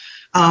argue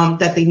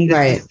that they need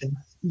assistance.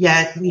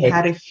 Yet we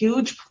had a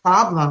huge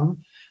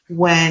problem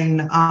when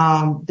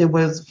there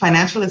was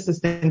financial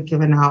assistance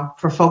given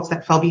out for folks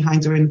that fell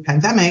behind during the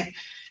pandemic.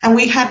 And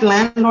we had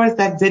landlords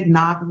that did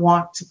not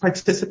want to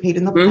participate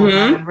in the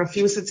program and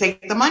refused to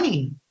take the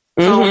money.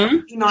 So,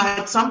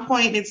 at some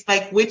point, it's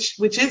like, which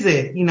is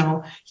it?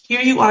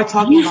 Here you are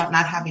talking about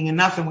not having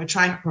enough and we're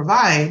trying to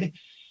provide,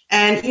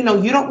 and,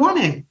 you don't want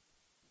it.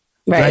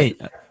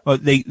 Right. Well,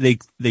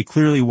 they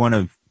clearly want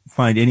to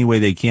find any way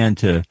they can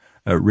to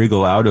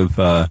wriggle out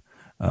of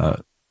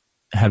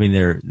having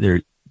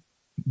their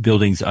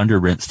buildings under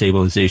rent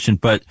stabilization.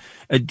 But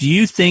do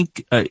you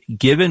think,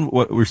 given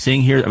what we're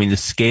seeing here, I mean, the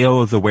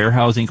scale of the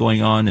warehousing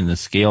going on and the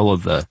scale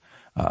of the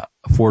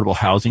affordable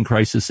housing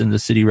crisis in the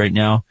city right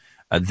now,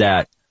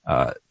 that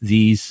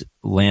these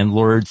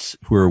landlords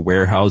who are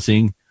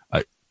warehousing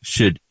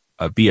should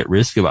be at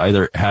risk of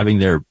either having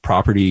their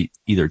property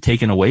either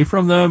taken away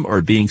from them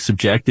or being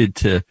subjected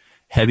to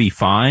heavy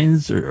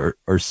fines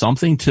or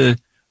something to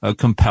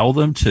compel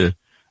them to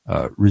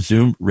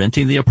resume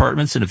renting the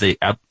apartments? And if they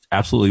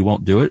absolutely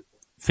won't do it,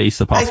 face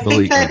the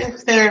possibility.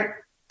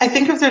 I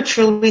think if they're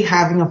truly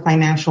having a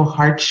financial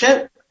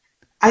hardship,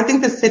 I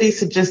think the city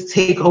should just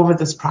take over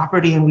this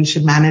property and we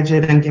should manage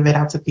it and give it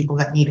out to people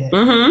that need it.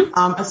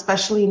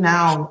 Especially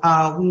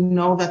now, we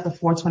know that the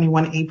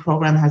 421A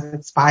program has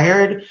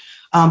expired,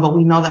 but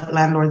we know that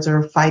landlords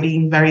are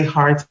fighting very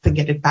hard to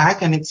get it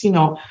back. And it's,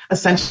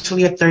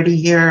 essentially a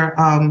 30-year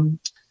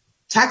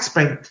tax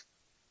break.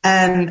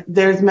 And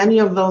there's many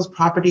of those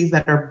properties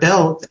that are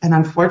built, and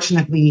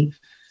unfortunately,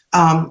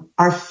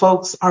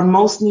 our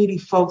most needy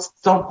folks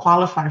don't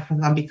qualify for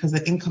them because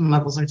the income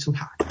levels are too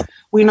high.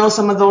 We know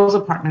some of those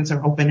apartments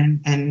are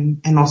open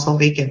and also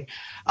vacant.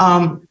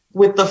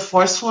 With the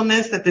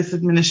forcefulness that this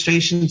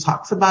administration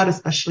talks about,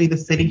 especially the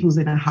city who's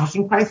in a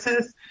housing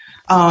crisis,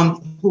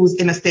 who's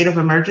in a state of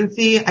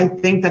emergency, I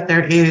think that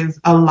there is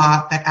a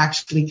lot that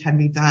actually can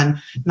be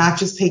done, not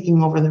just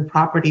taking over their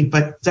property,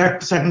 but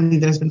certainly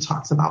there's been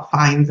talks about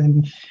fines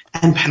and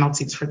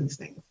penalties for these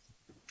things.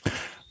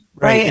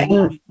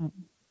 Right.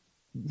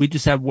 We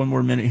just have one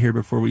more minute here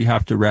before we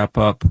have to wrap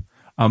up.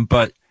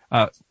 But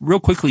real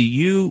quickly,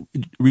 you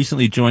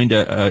recently joined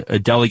a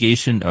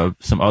delegation of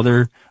some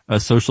other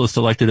socialist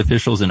elected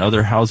officials and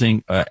other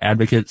housing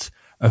advocates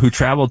who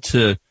traveled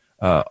to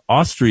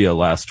Austria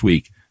last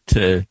week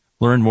to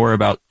learn more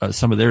about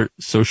some of their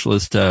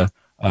socialist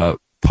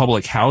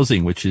public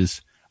housing, which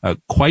is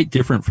quite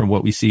different from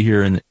what we see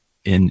here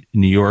in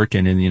New York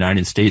and in the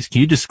United States. Can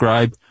you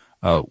describe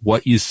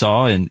what you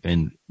saw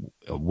and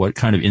what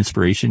kind of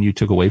inspiration you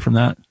took away from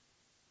that?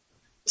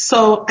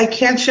 So I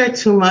can't share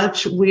too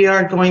much. We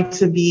are going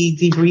to be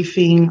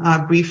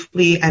debriefing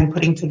briefly and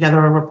putting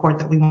together a report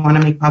that we want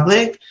to make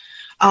public.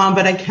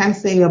 But I can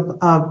say a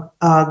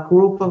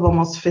group of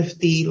almost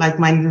 50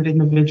 like-minded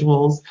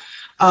individuals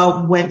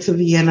went to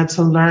Vienna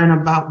to learn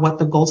about what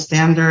the gold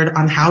standard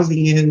on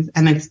housing is,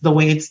 and it's the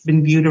way it's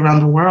been viewed around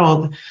the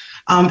world.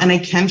 And I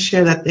can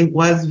share that it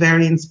was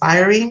very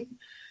inspiring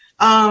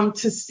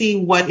to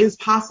see what is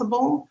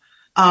possible.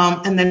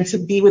 And then to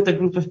be with a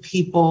group of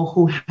people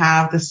who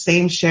have the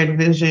same shared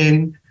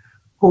vision,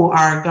 who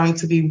are going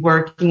to be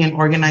working and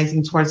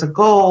organizing towards a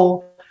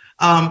goal.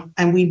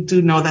 And we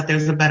do know that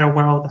there's a better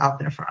world out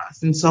there for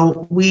us. And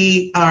so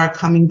we are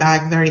coming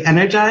back very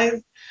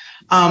energized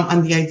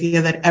on the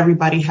idea that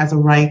everybody has a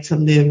right to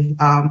live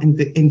in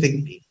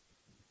dignity.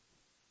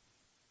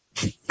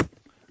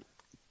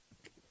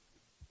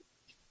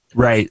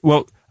 Right.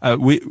 Well,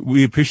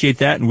 we appreciate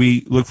that, and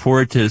we look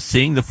forward to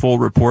seeing the full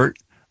report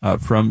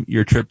from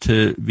your trip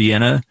to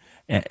Vienna.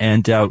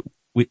 And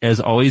as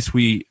always,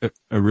 we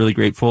are really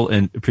grateful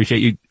and appreciate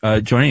you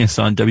joining us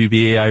on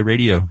WBAI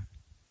Radio.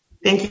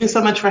 Thank you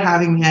so much for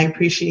having me. I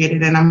appreciate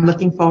it, and I'm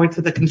looking forward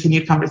to the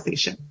continued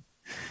conversation.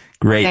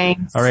 Great.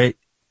 Thanks. All right.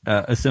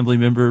 Assembly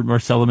Member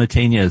Marcela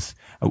Mateñez.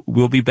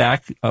 We'll be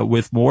back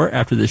with more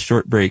after this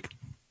short break.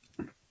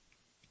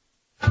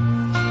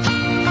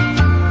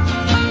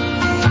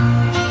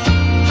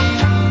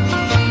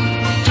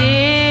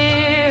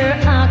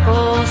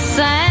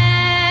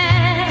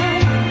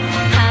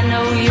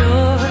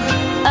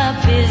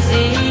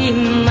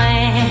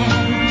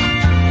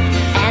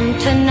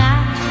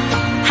 Tonight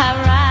I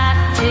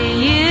write to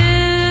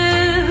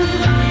you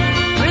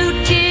through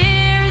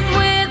tears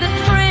with a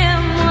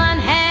trim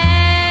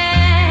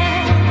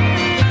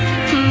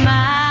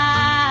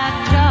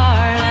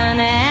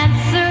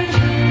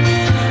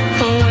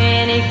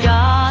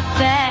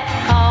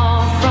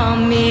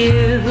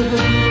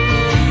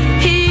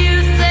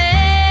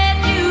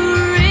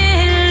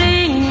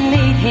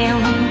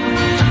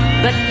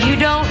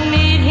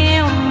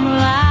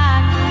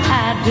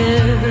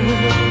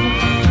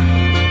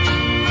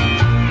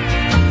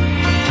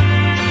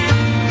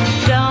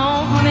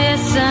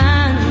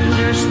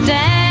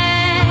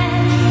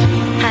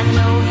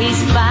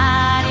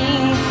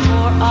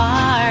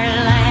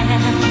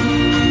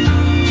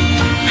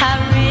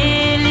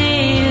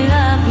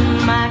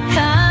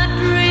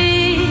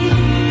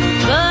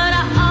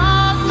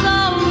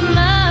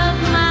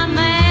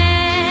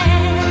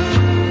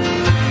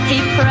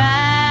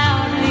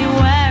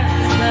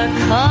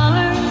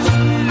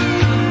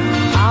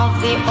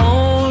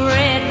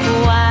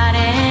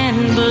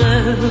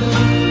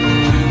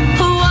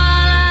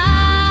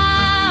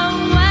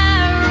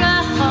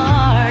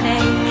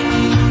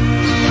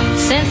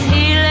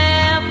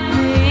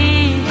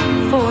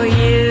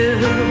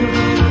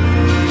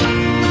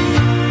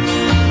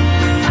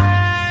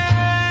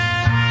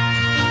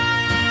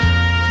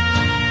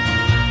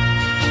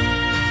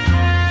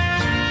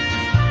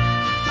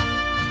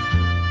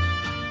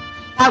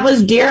That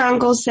was Dear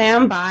Uncle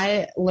Sam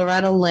by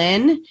Loretta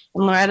Lynn. And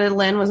Loretta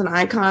Lynn was an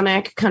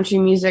iconic country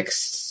music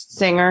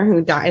singer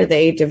who died at the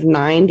age of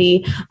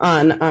 90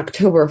 on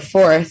October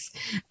 4th.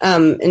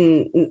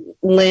 And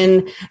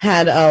Lynn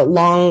had a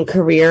long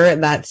career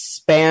that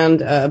spanned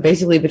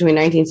basically between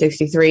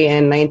 1963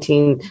 and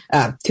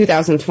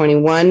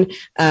 2021.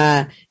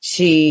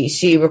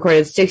 She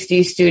recorded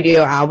 60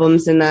 studio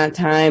albums in that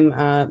time,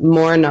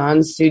 more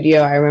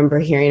non-studio. I remember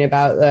hearing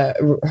about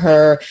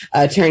her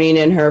turning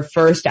in her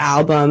first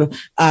album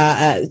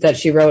that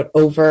she wrote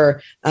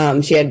over.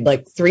 She had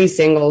like 3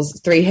 singles,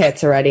 3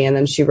 hits already, and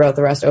then she wrote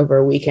the rest over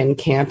a weekend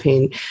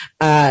camping.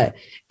 And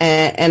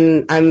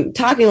I'm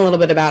talking a little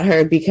bit about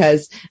her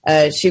because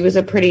she was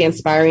a pretty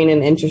inspiring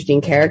and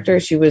interesting character.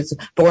 She was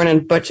born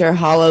in Butcher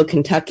Hollow,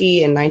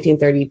 Kentucky in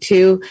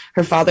 1932.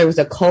 Her father was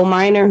a coal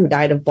miner who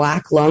died of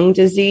black lung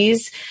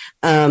disease.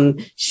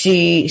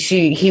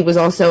 He was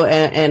also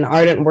an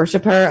ardent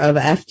worshiper of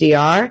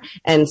FDR,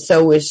 and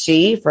so was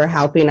she, for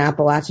helping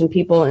Appalachian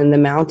people in the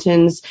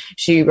mountains.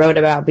 She wrote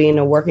about being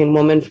a working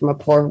woman from a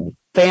poor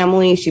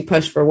family. She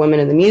pushed for women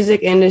in the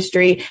music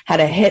industry, had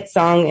a hit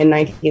song in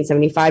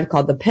 1975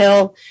 called The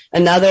Pill,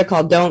 another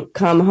called Don't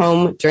Come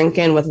Home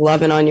Drinking with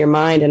Lovin' on Your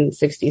Mind in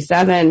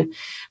 67.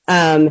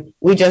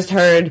 We just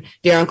heard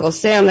Dear Uncle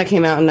Sam that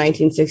came out in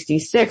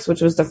 1966, which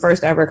was the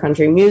first ever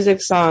country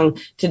music song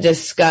to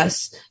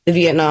discuss the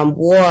Vietnam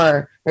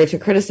War or to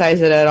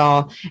criticize it at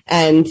all.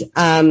 And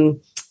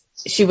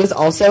she was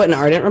also an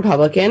ardent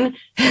Republican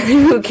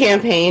who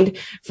campaigned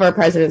for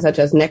presidents such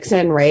as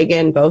Nixon,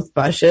 Reagan, both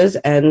Bushes,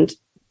 and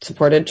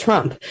supported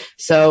Trump.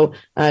 So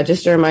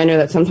just a reminder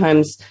that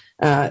sometimes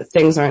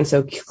things aren't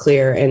so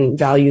clear and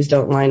values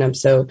don't line up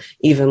so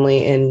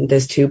evenly in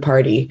this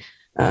two-party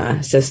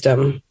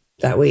system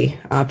that we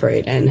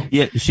operate in.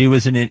 Yeah, she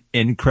was an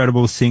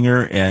incredible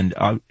singer and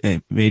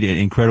made an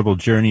incredible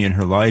journey in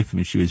her life. I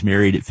mean, she was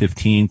married at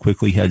 15,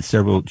 quickly had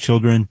several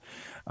children.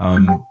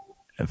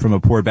 From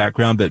a poor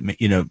background, but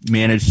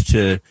managed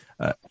to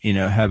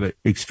have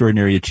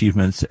extraordinary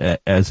achievements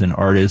as an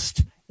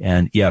artist.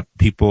 And yeah,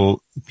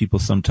 people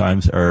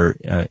sometimes are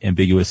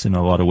ambiguous in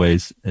a lot of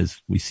ways,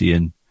 as we see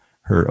in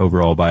her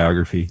overall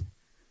biography.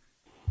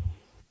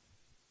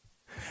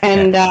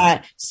 And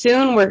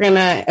soon we're going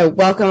to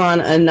welcome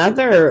on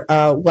another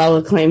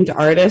well-acclaimed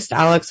artist,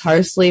 Alex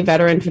Harsley,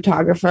 veteran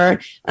photographer.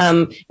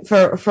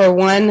 For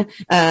one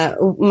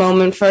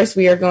moment first,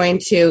 we are going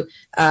to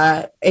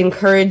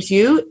encourage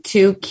you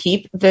to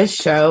keep this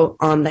show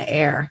on the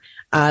air.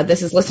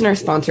 This is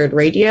listener-sponsored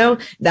radio.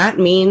 That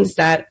means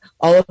that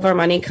all of our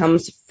money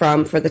comes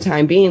from, for the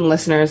time being,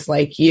 listeners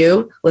like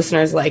you,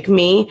 listeners like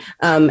me,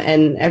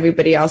 and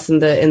everybody else in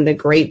the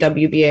great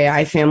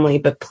WBAI family.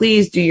 But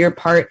please do your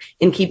part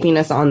in keeping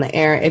us on the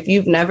air. If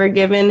you've never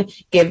given,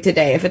 give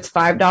today. If it's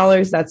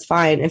 $5, that's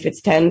fine. If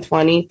it's 10,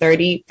 20,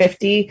 30,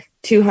 50,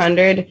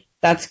 200,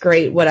 that's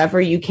great. Whatever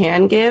you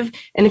can give.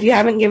 And if you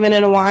haven't given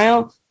in a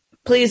while,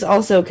 please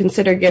also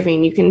consider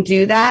giving. You can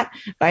do that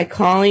by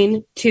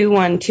calling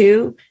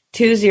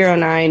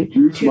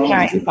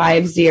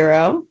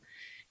 212-209-2950.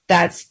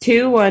 That's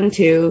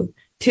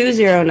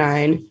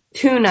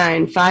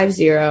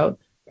 212-209-2950,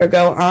 or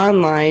go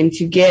online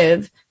to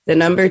give the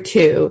number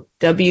 2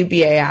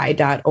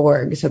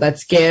 WBAI.org. So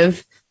that's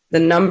give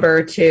the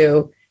number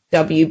 2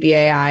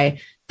 WBAI.org,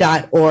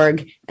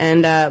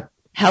 and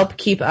help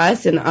keep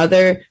us and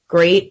other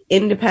great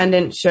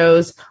independent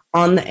shows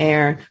on the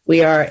air.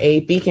 We are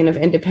a beacon of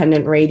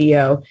independent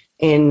radio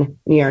in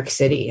New York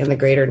City, in the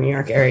greater New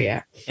York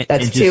area.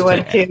 That's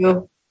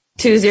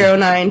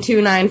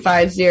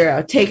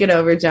 212-209-2950. Take it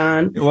over,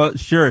 John. Well,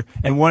 sure.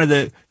 And one of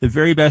the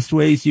very best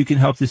ways you can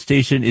help the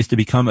station is to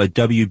become a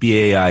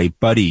WBAI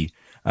buddy,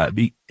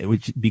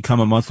 become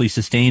a monthly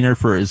sustainer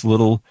for as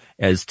little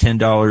as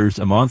 $10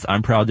 a month.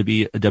 I'm proud to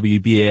be a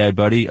WBAI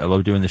buddy. I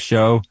love doing the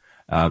show,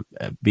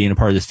 being a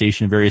part of the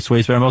station in various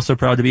ways, but I'm also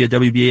proud to be a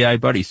WBAI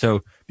buddy.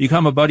 So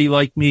become a buddy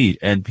like me,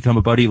 and become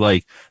a buddy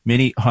like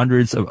many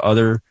hundreds of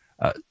other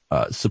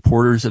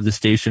supporters of the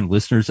station,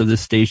 listeners of the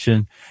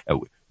station.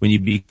 When you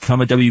become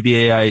a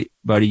WBAI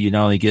buddy, you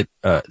not only get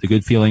the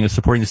good feeling of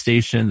supporting the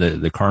station,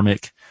 the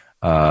karmic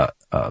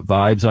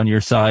vibes on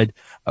your side,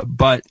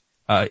 but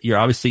you're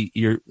obviously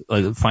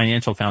a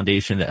financial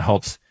foundation that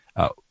helps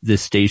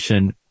this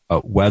station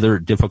weather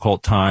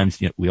difficult times.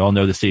 We all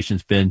know the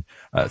station's been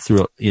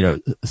through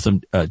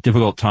some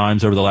difficult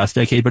times over the last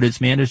decade, but it's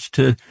managed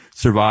to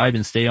survive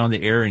and stay on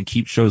the air and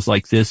keep shows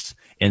like this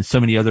and so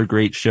many other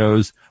great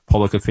shows,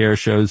 public affairs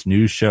shows,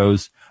 news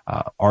shows,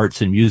 arts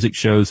and music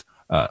shows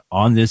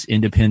on this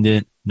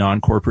independent,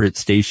 non-corporate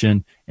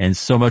station. And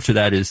so much of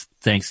that is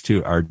thanks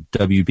to our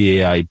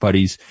WBAI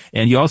buddies.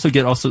 And you also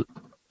get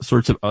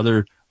sorts of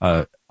other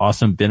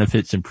awesome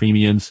benefits and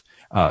premiums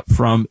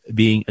from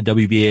being a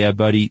WBAI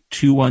buddy.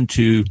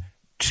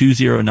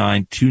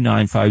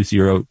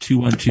 212-209-2950,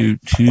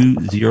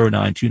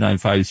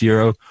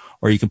 212-209-2950,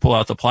 or you can pull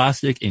out the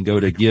plastic and go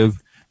to give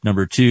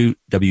number 2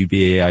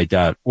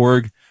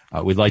 WBAI.org.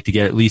 We'd like to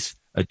get at least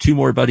 2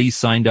 more buddies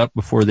signed up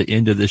before the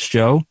end of this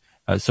show.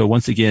 So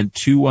once again,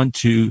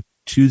 212-209-2950,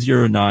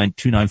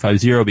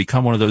 209-2950.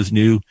 Become one of those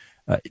new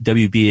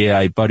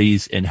WBAI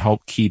buddies and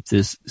help keep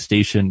this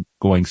station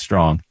going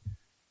strong.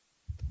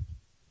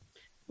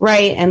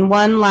 Right. And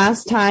one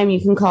last time, you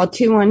can call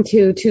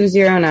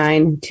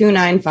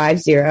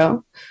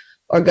 212-209-2950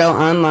 or go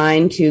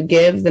online to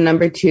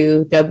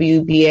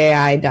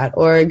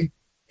give2WBAI.org.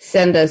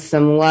 Send us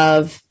some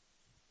love.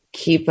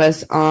 Keep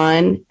us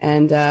on,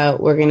 and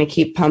we're going to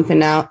keep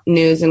pumping out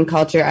news and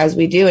culture as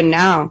we do. And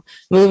now,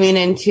 moving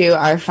into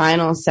our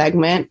final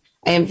segment,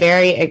 I am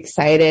very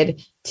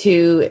excited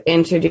to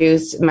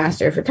introduce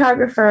master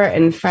photographer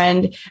and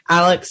friend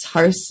Alex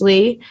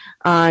Harsley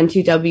on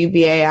to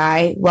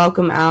WBAI.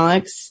 Welcome,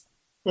 Alex.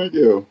 Thank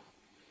you.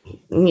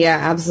 Yeah,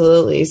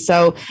 absolutely.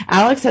 So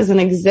Alex has an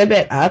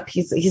exhibit up.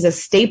 He's a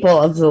staple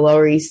of the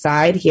Lower East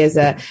Side. He has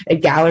a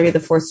gallery, the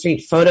 4th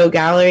Street Photo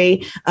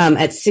Gallery,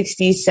 at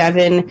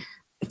 67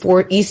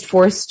 East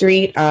 4th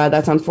Street.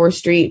 That's on 4th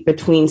Street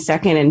between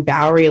 2nd and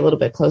Bowery, a little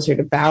bit closer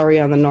to Bowery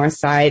on the north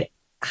side.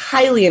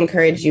 Highly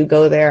encourage you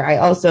go there. I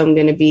also am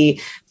going to be,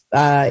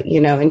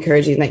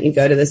 encouraging that you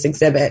go to this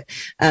exhibit.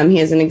 He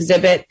has an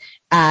exhibit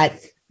at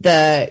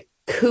the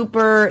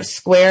Cooper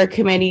Square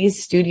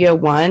Committee's Studio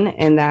 1,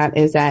 and that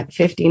is at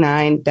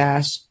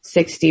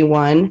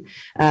 59-61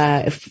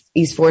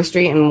 East 4th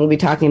Street, and we'll be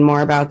talking more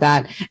about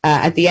that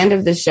at the end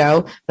of the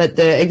show. But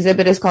the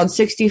exhibit is called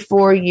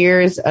 64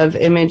 Years of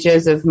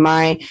Images of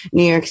My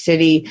New York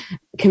City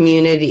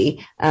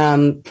Community,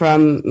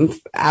 from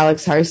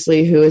Alex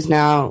Harsley, who is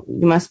now,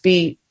 you must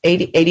be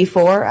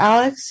 84,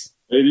 Alex?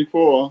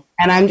 84.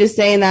 And I'm just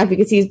saying that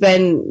because he's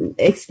been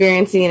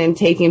experiencing and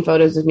taking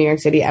photos of New York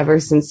City ever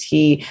since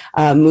he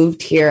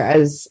moved here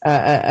as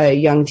a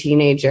young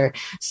teenager.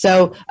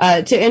 So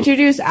to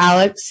introduce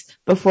Alex,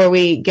 before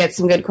we get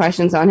some good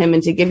questions on him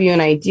and to give you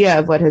an idea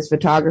of what his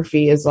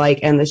photography is like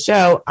and the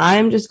show,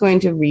 I'm just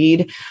going to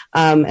read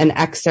an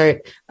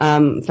excerpt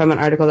from an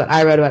article that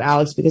I wrote about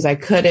Alex because I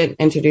couldn't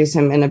introduce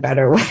him in a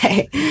better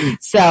way.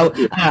 So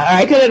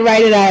I couldn't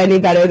write it out any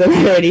better than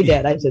I already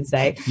did, I should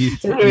say.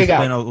 So here we go.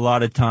 Spent a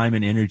lot of time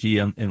and energy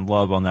and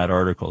love on that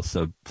article,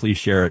 so please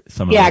share it.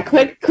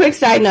 Quick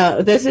side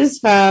note. This is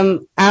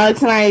from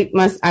Alex and I.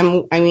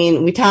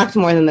 We talked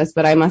more than this,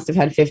 but I must have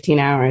had 15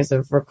 hours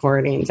of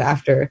recordings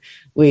after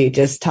we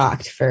just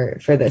talked for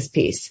this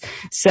piece.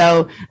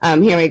 So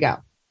here we go.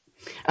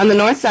 On the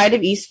north side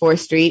of East 4th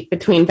Street,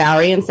 between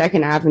Bowery and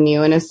 2nd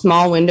Avenue, in a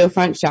small window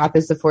front shop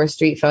is the 4th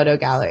Street Photo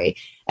Gallery.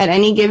 At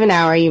any given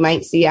hour, you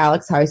might see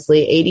Alex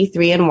Harsley,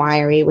 83 and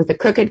wiry, with a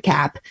crooked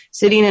cap,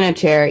 sitting in a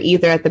chair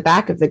either at the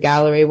back of the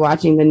gallery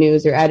watching the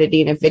news or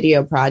editing a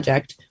video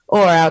project,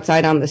 or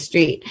outside on the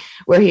street,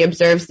 where he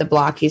observes the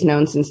block he's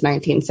known since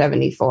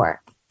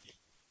 1974.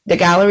 The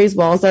gallery's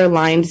walls are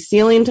lined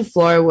ceiling to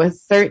floor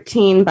with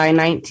 13 by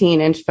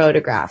 19-inch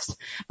photographs.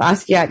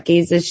 Basquiat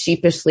gazes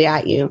sheepishly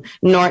at you.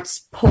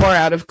 Norts pour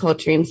out of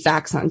culturing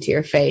sacks onto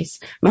your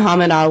face.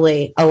 Muhammad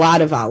Ali, a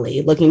lot of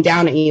Ali, looking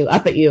down at you,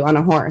 up at you on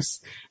a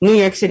horse. New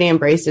York City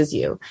embraces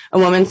you. A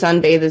woman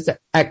sunbathes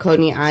at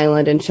Coney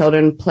Island and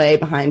children play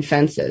behind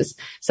fences.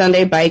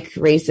 Sunday bike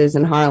races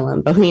in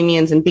Harlem.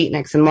 Bohemians and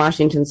beatniks in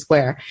Washington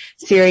Square.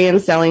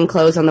 Syrians selling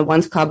clothes on the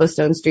once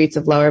cobblestone streets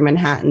of Lower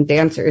Manhattan.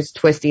 Dancers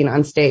twisting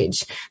on stage.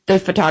 The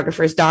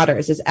photographer's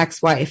daughters, his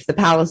ex-wife, the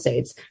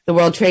Palisades, the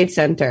World Trade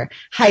Center.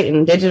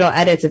 Heightened digital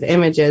edits of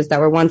images that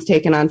were once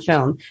taken on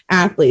film.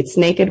 Athletes,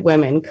 naked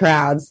women,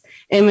 crowds.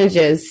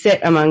 Images sit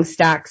among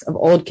stacks of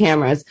old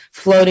cameras,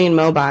 floating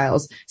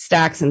mobiles,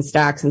 stacks and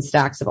stacks and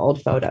stacks of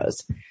old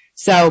photos.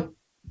 So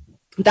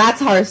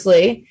that's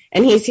Harsley,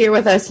 and he's here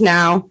with us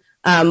now.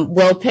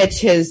 We'll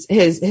pitch his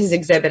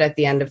exhibit at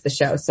the end of the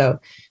show, so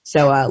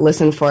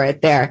listen for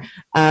it there.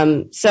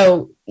 You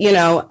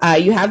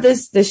have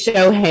this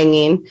show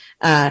hanging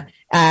at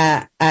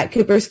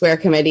Cooper Square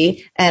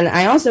Committee, and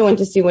I also went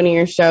to see one of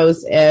your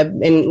shows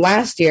in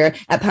last year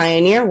at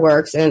Pioneer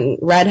Works in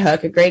Red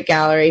Hook, a great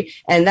gallery,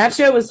 and that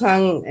show was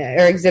hung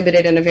or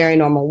exhibited in a very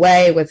normal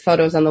way with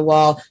photos on the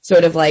wall,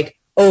 sort of like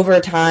over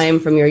time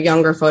from your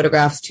younger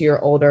photographs to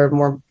your older,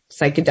 more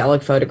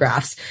psychedelic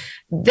photographs.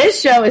 This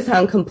show is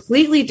hung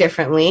completely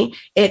differently.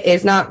 It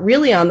is not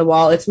really on the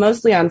wall. It's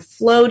mostly on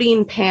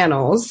floating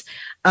panels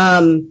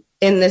in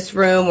this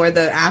room where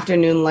the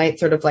afternoon light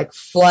sort of like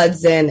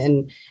floods in,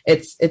 and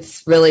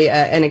it's really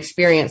an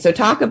experience. So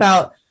talk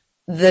about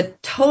the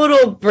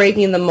total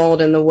breaking the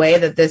mold in the way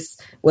that this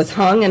was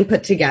hung and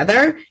put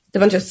together. It's a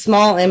bunch of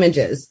small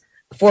images,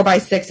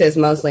 4x6s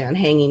mostly on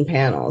hanging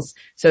panels.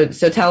 So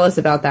tell us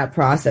about that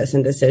process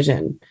and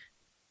decision.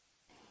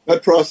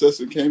 That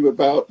process came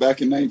about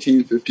back in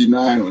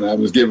 1959 when I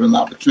was given an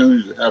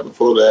opportunity to have a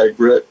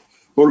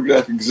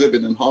photographic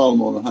exhibit in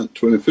Harlem on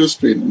 125th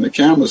Street in the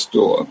camera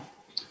store.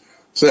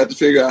 So I had to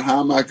figure out how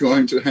am I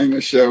going to hang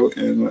a show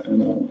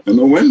in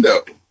a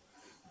window.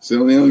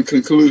 So the only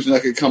conclusion I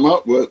could come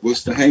up with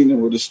was to hang them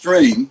with a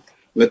string,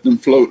 let them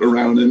float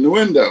around in the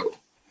window.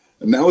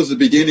 And that was the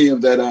beginning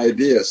of that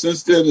idea.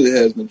 Since then, it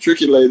has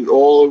matriculated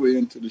all the way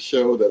into the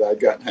show that I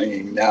got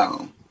hanging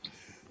now.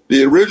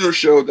 The original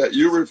show that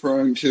you're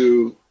referring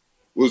to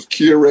was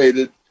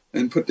curated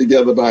and put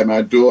together by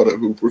my daughter,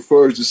 who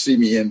prefers to see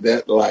me in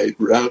that light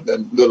rather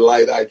than the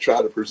light I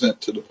try to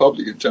present to the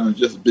public in terms of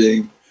just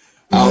being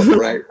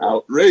outright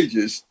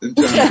outrageous in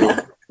terms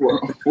of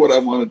what I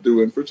want to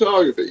do in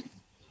photography.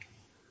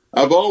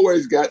 I've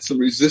always got some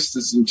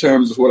resistance in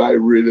terms of what I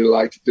really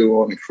like to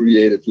do on a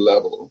creative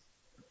level.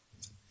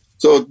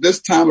 So this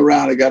time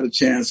around, I got a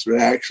chance to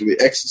actually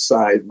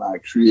exercise my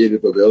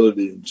creative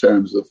ability in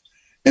terms of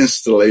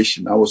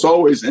installation. I was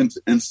always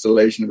into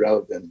installation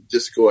rather than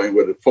just going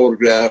with a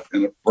photograph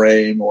in a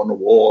frame on the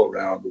wall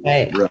around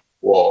the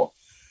wall.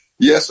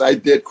 Yes, I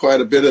did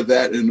quite a bit of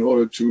that in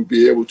order to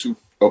be able to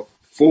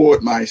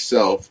afford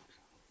myself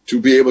to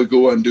be able to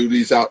go and do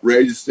these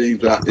outrageous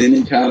things without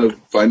any kind of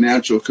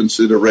financial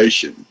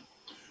consideration.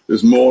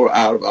 There's more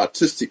out of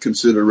artistic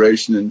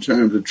consideration in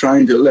terms of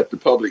trying to let the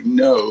public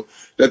know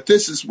that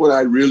this is what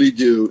I really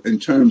do in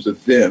terms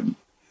of them.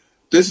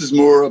 This is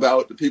more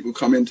about the people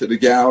come into the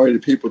gallery, the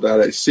people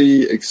that I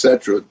see,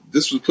 etc.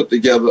 This was put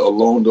together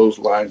along those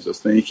lines of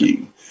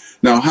thinking.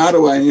 Now, how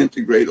do I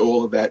integrate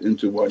all of that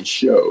into one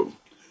show?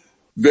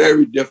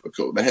 Very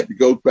difficult. I had to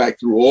go back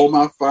through all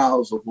my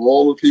files of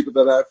all the people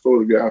that I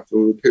photographed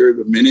over a period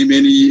of many,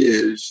 many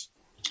years,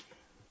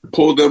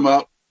 pull them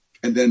up,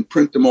 and then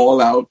print them all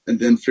out, and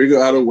then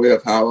figure out a way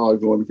of how I'm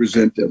going to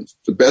present them.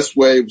 The best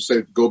way was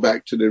to go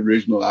back to the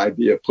original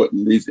idea of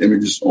putting these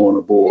images on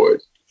a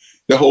board.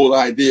 The whole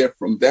idea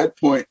from that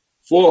point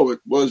forward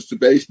was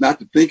to not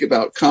to think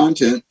about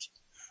content,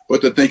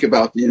 but to think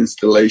about the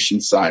installation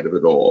side of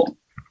it all.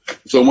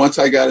 So once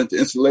I got into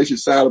the installation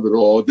side of it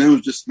all, then it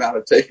was just a matter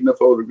of taking the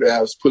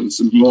photographs, putting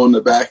some glue on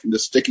the back, and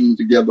just sticking them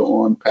together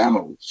on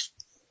panels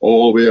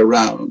all the way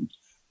around.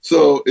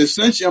 So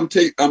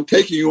essentially, I'm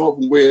taking you off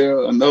from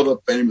where another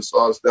famous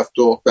artist left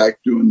off back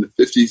during the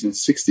 50s and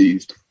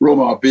 60s,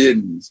 Romar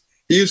Bidens.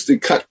 He used to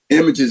cut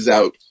images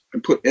out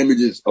and put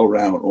images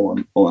around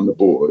on the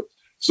board.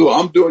 So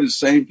I'm doing the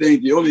same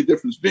thing. The only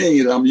difference being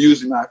is I'm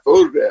using my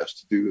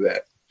photographs to do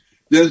that.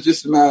 Then it's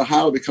just a matter of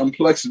how the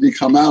complexity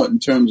come out in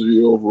terms of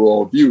your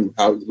overall view,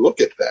 how you look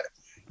at that.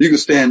 You can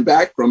stand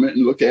back from it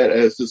and look at it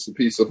as just a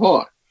piece of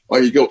art. Or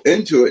you go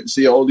into it and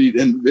see all these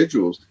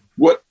individuals.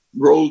 What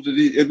roles do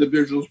these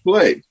individuals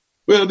play?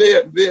 Well,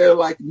 they're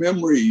like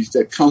memories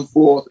that come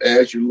forth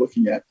as you're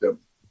looking at them.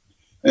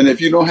 And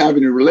if you don't have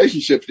any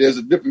relationship, there's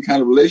a different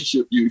kind of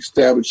relationship you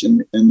establish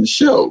in the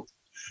show,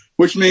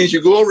 which means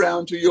you go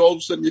around till you all of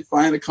a sudden you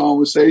find a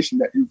conversation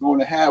that you're going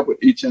to have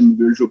with each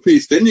individual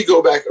piece. Then you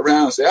go back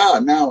around and say,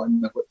 now I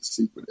know what the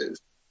secret is.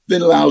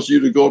 Then it allows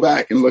you to go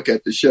back and look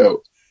at the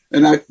show.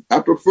 And I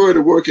prefer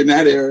to work in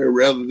that area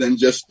rather than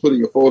just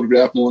putting a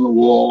photograph on the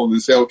wall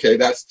and say, okay,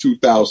 that's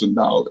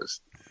 $2,000.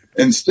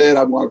 Instead,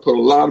 I want to put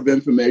a lot of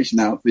information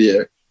out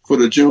there for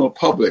the general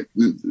public.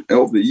 And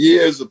over the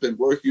years I've been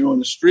working on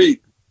the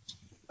street,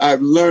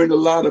 I've learned a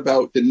lot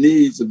about the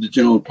needs of the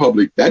general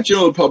public. That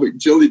general public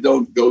generally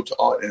don't go to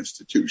art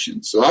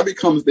institutions. So I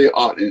become their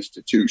art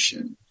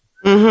institution.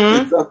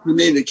 Mm-hmm. It's up to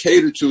me to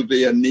cater to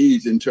their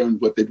needs in terms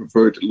of what they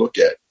prefer to look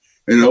at.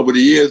 And over the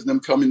years, them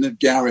coming to the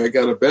gallery, I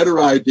got a better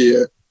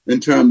idea in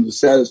terms of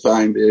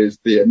satisfying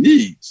their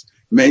needs,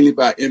 mainly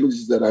by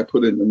images that I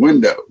put in the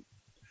window.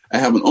 I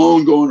have an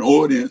ongoing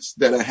audience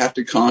that I have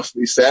to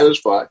constantly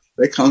satisfy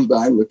that comes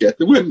by and look at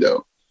the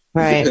window.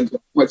 Right. It depends on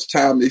how much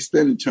time they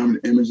spend in terms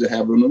of the image they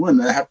have on the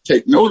window. I have to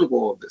take note of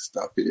all of this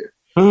stuff here.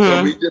 Mm-hmm.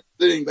 So we just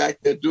sitting back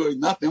there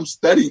doing nothing. I'm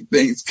studying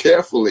things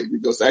carefully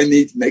because I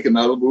need to make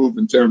another move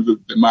in terms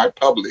of my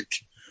public.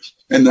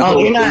 And the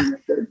whole thing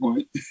at that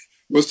point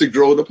was to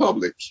grow the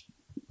public.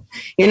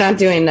 You're not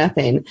doing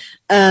nothing.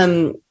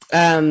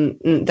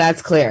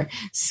 That's clear.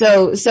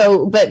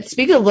 So, but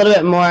speak a little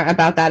bit more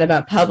about that,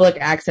 about public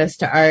access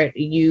to art.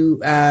 You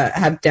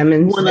have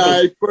demonstrated. When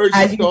I first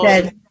as you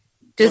said,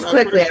 just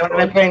quickly, I want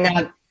to bring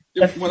up.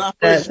 When I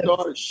first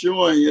started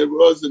showing, it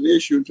was an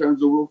issue in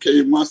terms of,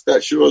 okay, once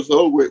that show is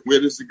over,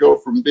 where does it go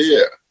from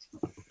there?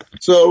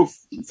 So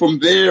from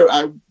there,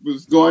 I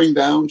was going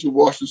down to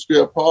Washington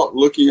Square Park,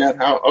 looking at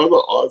how other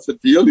artists are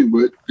dealing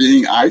with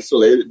being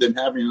isolated and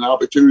having an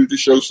opportunity to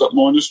show something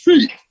on the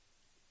street.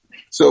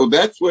 So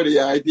that's where the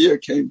idea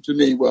came to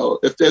me. Well,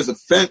 if there's a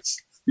fence,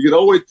 you can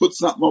always put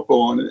something up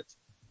on it.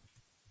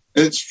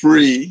 It's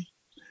free.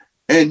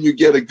 And you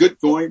get a good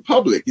going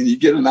public, and you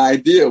get an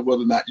idea of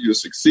whether or not you're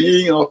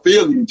succeeding or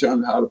failing in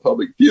terms of how the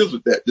public deals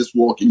with that, just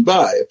walking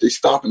by. If they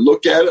stop and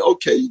look at it,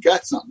 okay, you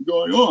got something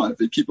going on. If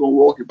they keep on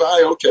walking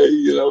by, okay,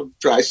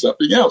 try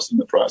something else in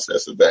the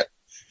process of that.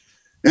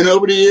 And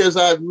over the years,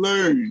 I've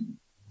learned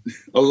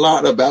a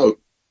lot about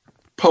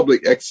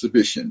public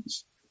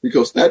exhibitions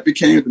because that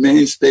became the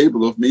main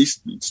stable of me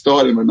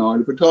starting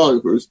Minority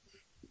Photographers,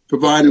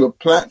 providing a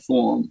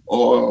platform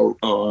or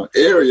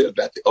area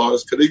that the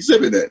artists could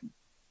exhibit in.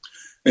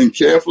 And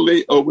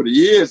carefully over the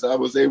years, I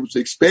was able to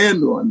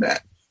expand on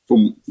that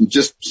from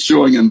just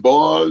showing in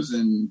bars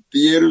and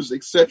theaters,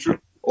 etc.,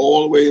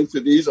 all the way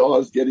into these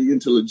artists getting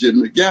into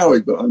legitimate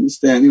gallery, but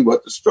understanding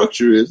what the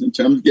structure is in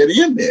terms of getting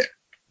in there.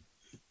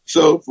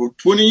 So for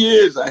 20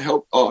 years, I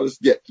helped artists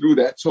get through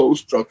that whole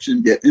structure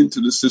and get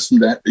into the system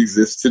that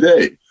exists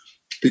today.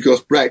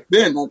 because back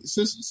then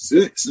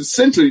that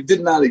essentially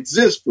did not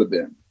exist for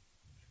them.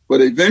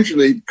 But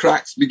eventually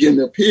cracks begin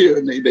to appear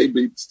and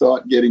they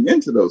start getting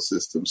into those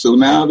systems. So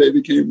now they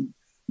became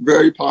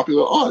very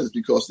popular artists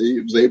because they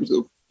was able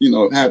to,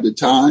 have the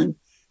time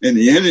and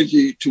the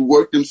energy to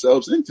work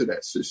themselves into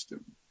that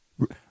system.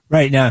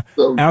 Right. Now,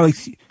 so,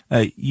 Alex,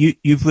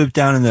 you've lived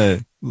down in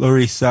the Lower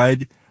East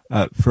Side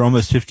for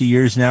almost 50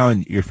 years now,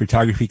 and your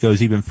photography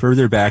goes even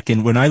further back.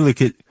 And when I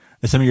look at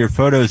some of your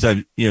photos,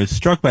 I'm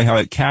struck by how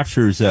it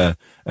captures a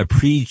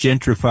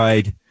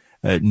pre-gentrified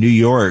New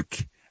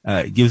York.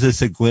 It gives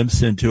us a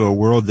glimpse into a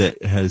world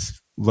that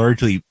has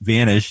largely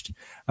vanished.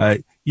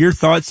 Your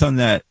thoughts on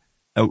that?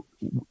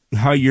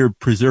 How you're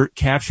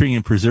capturing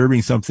and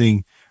preserving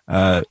something,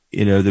 that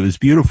was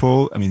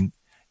beautiful. I mean,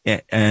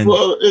 and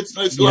well, it's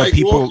like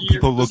people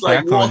look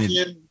back on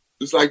it.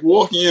 It's like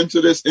walking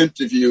into this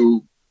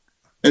interview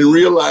and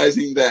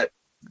realizing that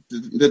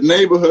the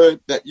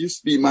neighborhood that used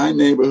to be my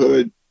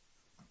neighborhood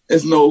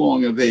is no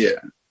longer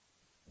there.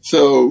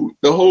 So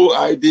the whole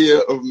idea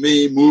of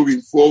me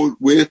moving forward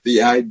with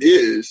the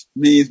ideas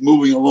means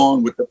moving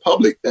along with the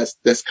public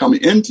that's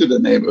coming into the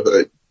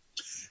neighborhood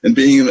and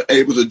being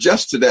able to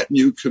adjust to that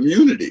new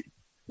community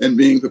and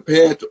being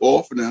prepared to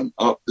offer them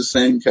up the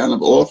same kind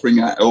of offering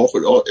I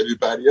offered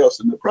everybody else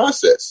in the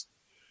process.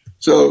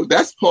 So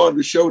that's part of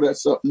the show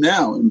that's up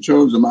now in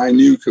terms of my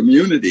new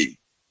community.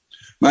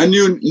 My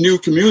new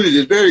community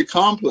is very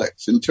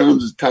complex in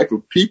terms of the type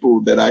of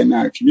people that I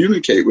now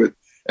communicate with,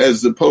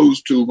 as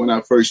opposed to when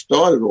I first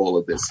started all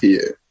of this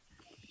here.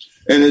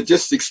 And it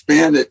just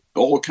expanded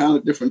all kinds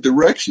of different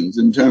directions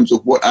in terms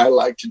of what I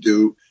like to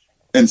do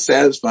and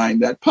satisfying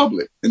that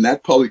public, and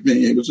that public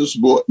being able to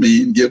support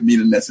me and give me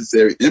the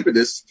necessary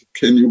impetus to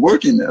continue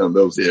working in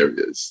those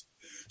areas.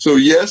 So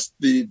yes,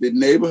 the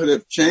neighborhood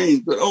have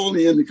changed, but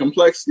only in the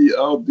complexity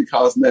of the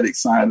cosmetic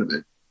side of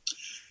it.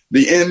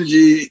 The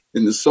energy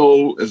and the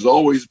soul has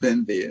always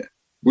been there.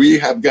 We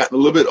have gotten a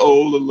little bit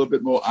old, a little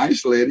bit more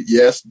isolated,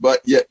 yes,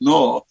 but yet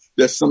no,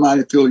 there's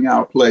somebody filling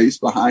our place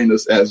behind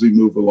us as we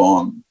move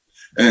along.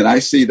 And I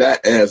see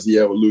that as the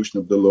evolution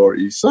of the Lower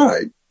East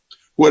Side.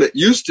 What it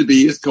used to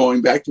be is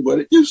going back to what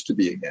it used to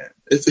be again.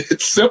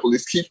 It's simple.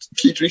 It keeps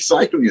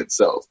recycling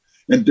itself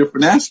in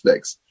different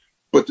aspects.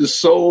 But the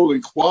soul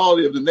and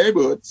quality of the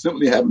neighborhood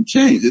simply haven't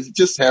changed. It's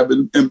just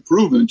haven't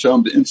improved in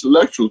terms of the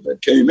intellectuals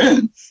that came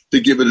in to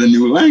give it a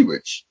new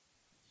language.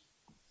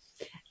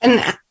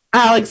 And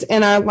Alex,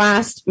 in our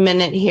last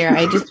minute here,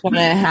 I just want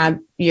to have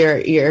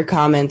your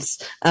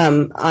comments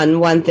on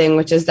one thing,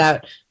 which is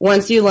that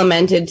once you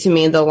lamented to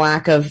me the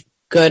lack of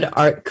good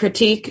art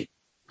critique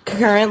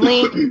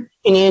currently,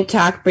 can you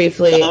talk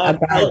briefly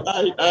about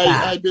that?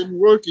 I've been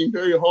working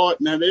very hard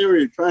in that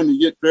area, trying to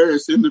get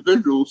various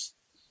individuals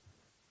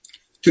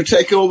to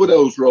take over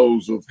those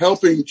roles of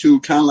helping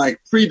to kind of like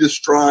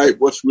pre-describe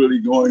what's really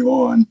going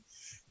on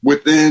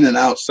within and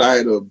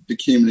outside of the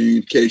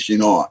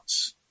communication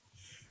arts.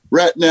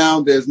 Right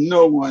now, there's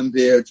no one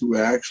there to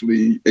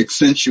actually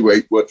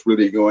accentuate what's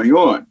really going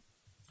on.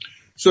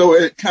 So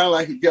it kind of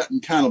like has gotten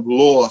kind of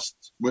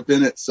lost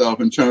within itself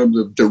in terms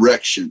of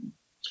direction.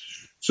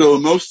 So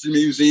most of the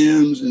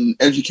museums and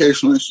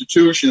educational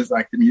institutions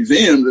like the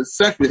museums,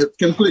 etc., have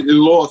completely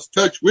lost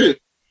touch with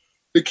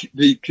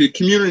the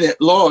community at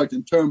large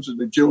in terms of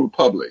the general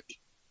public.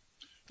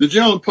 The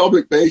general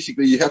public,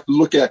 basically, you have to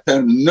look at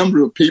that the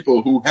number of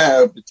people who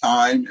have the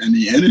time and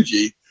the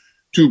energy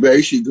to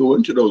basically go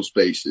into those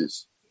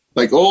spaces.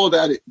 Like all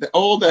that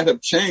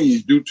have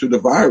changed due to the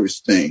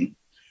virus thing.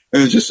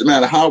 And it's just a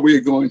matter of how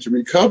we're going to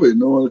recover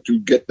in order to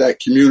get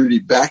that community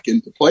back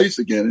into place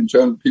again in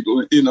terms of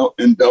people,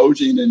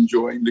 indulging and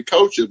enjoying the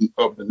culture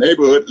of the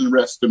neighborhood and the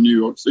rest of New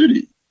York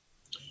City.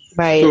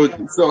 Right.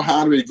 So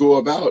how do we go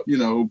about,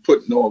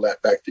 putting all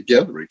that back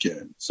together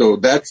again? So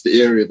that's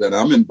the area that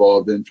I'm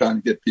involved in, trying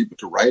to get people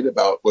to write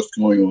about what's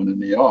going on in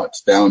the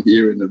arts down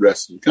here in the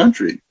rest of the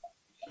country.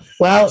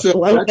 Well,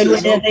 one good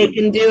way that they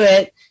can do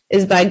it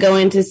is by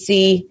going to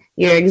see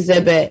your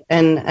exhibit.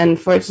 And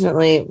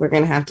unfortunately, we're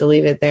going to have to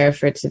leave it there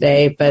for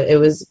today. But it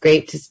was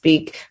great to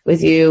speak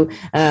with you,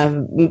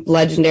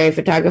 legendary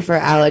photographer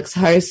Alex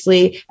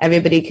Harsley.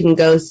 Everybody can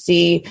go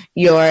see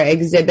your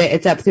exhibit.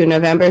 It's up through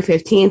November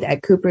 15th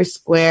at Cooper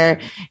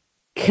Square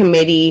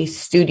Committee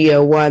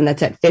Studio 1.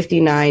 That's at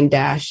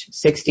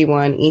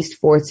 59-61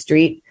 East 4th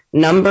Street.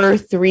 Number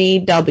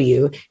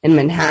 3W in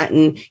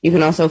Manhattan. You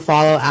can also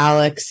follow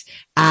Alex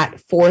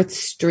at 4th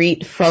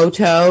Street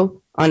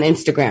Photo on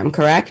Instagram,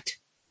 correct?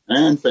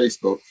 And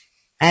Facebook.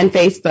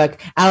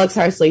 Alex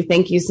Harsley,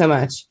 thank you so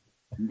much.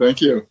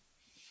 Thank you.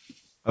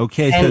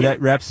 Okay, so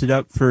that wraps it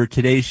up for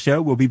today's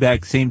show. We'll be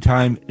back same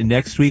time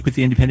next week with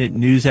the Independent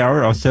News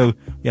Hour. Also,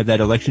 we have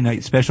that election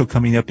night special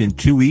coming up in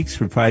 2 weeks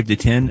from 5 to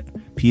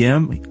 10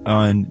 p.m.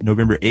 on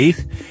November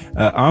 8th.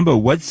 Amba,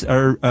 what's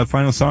our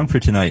final song for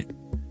tonight?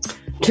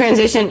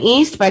 Transition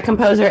East by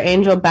composer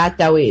Angel Bat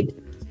Dawid.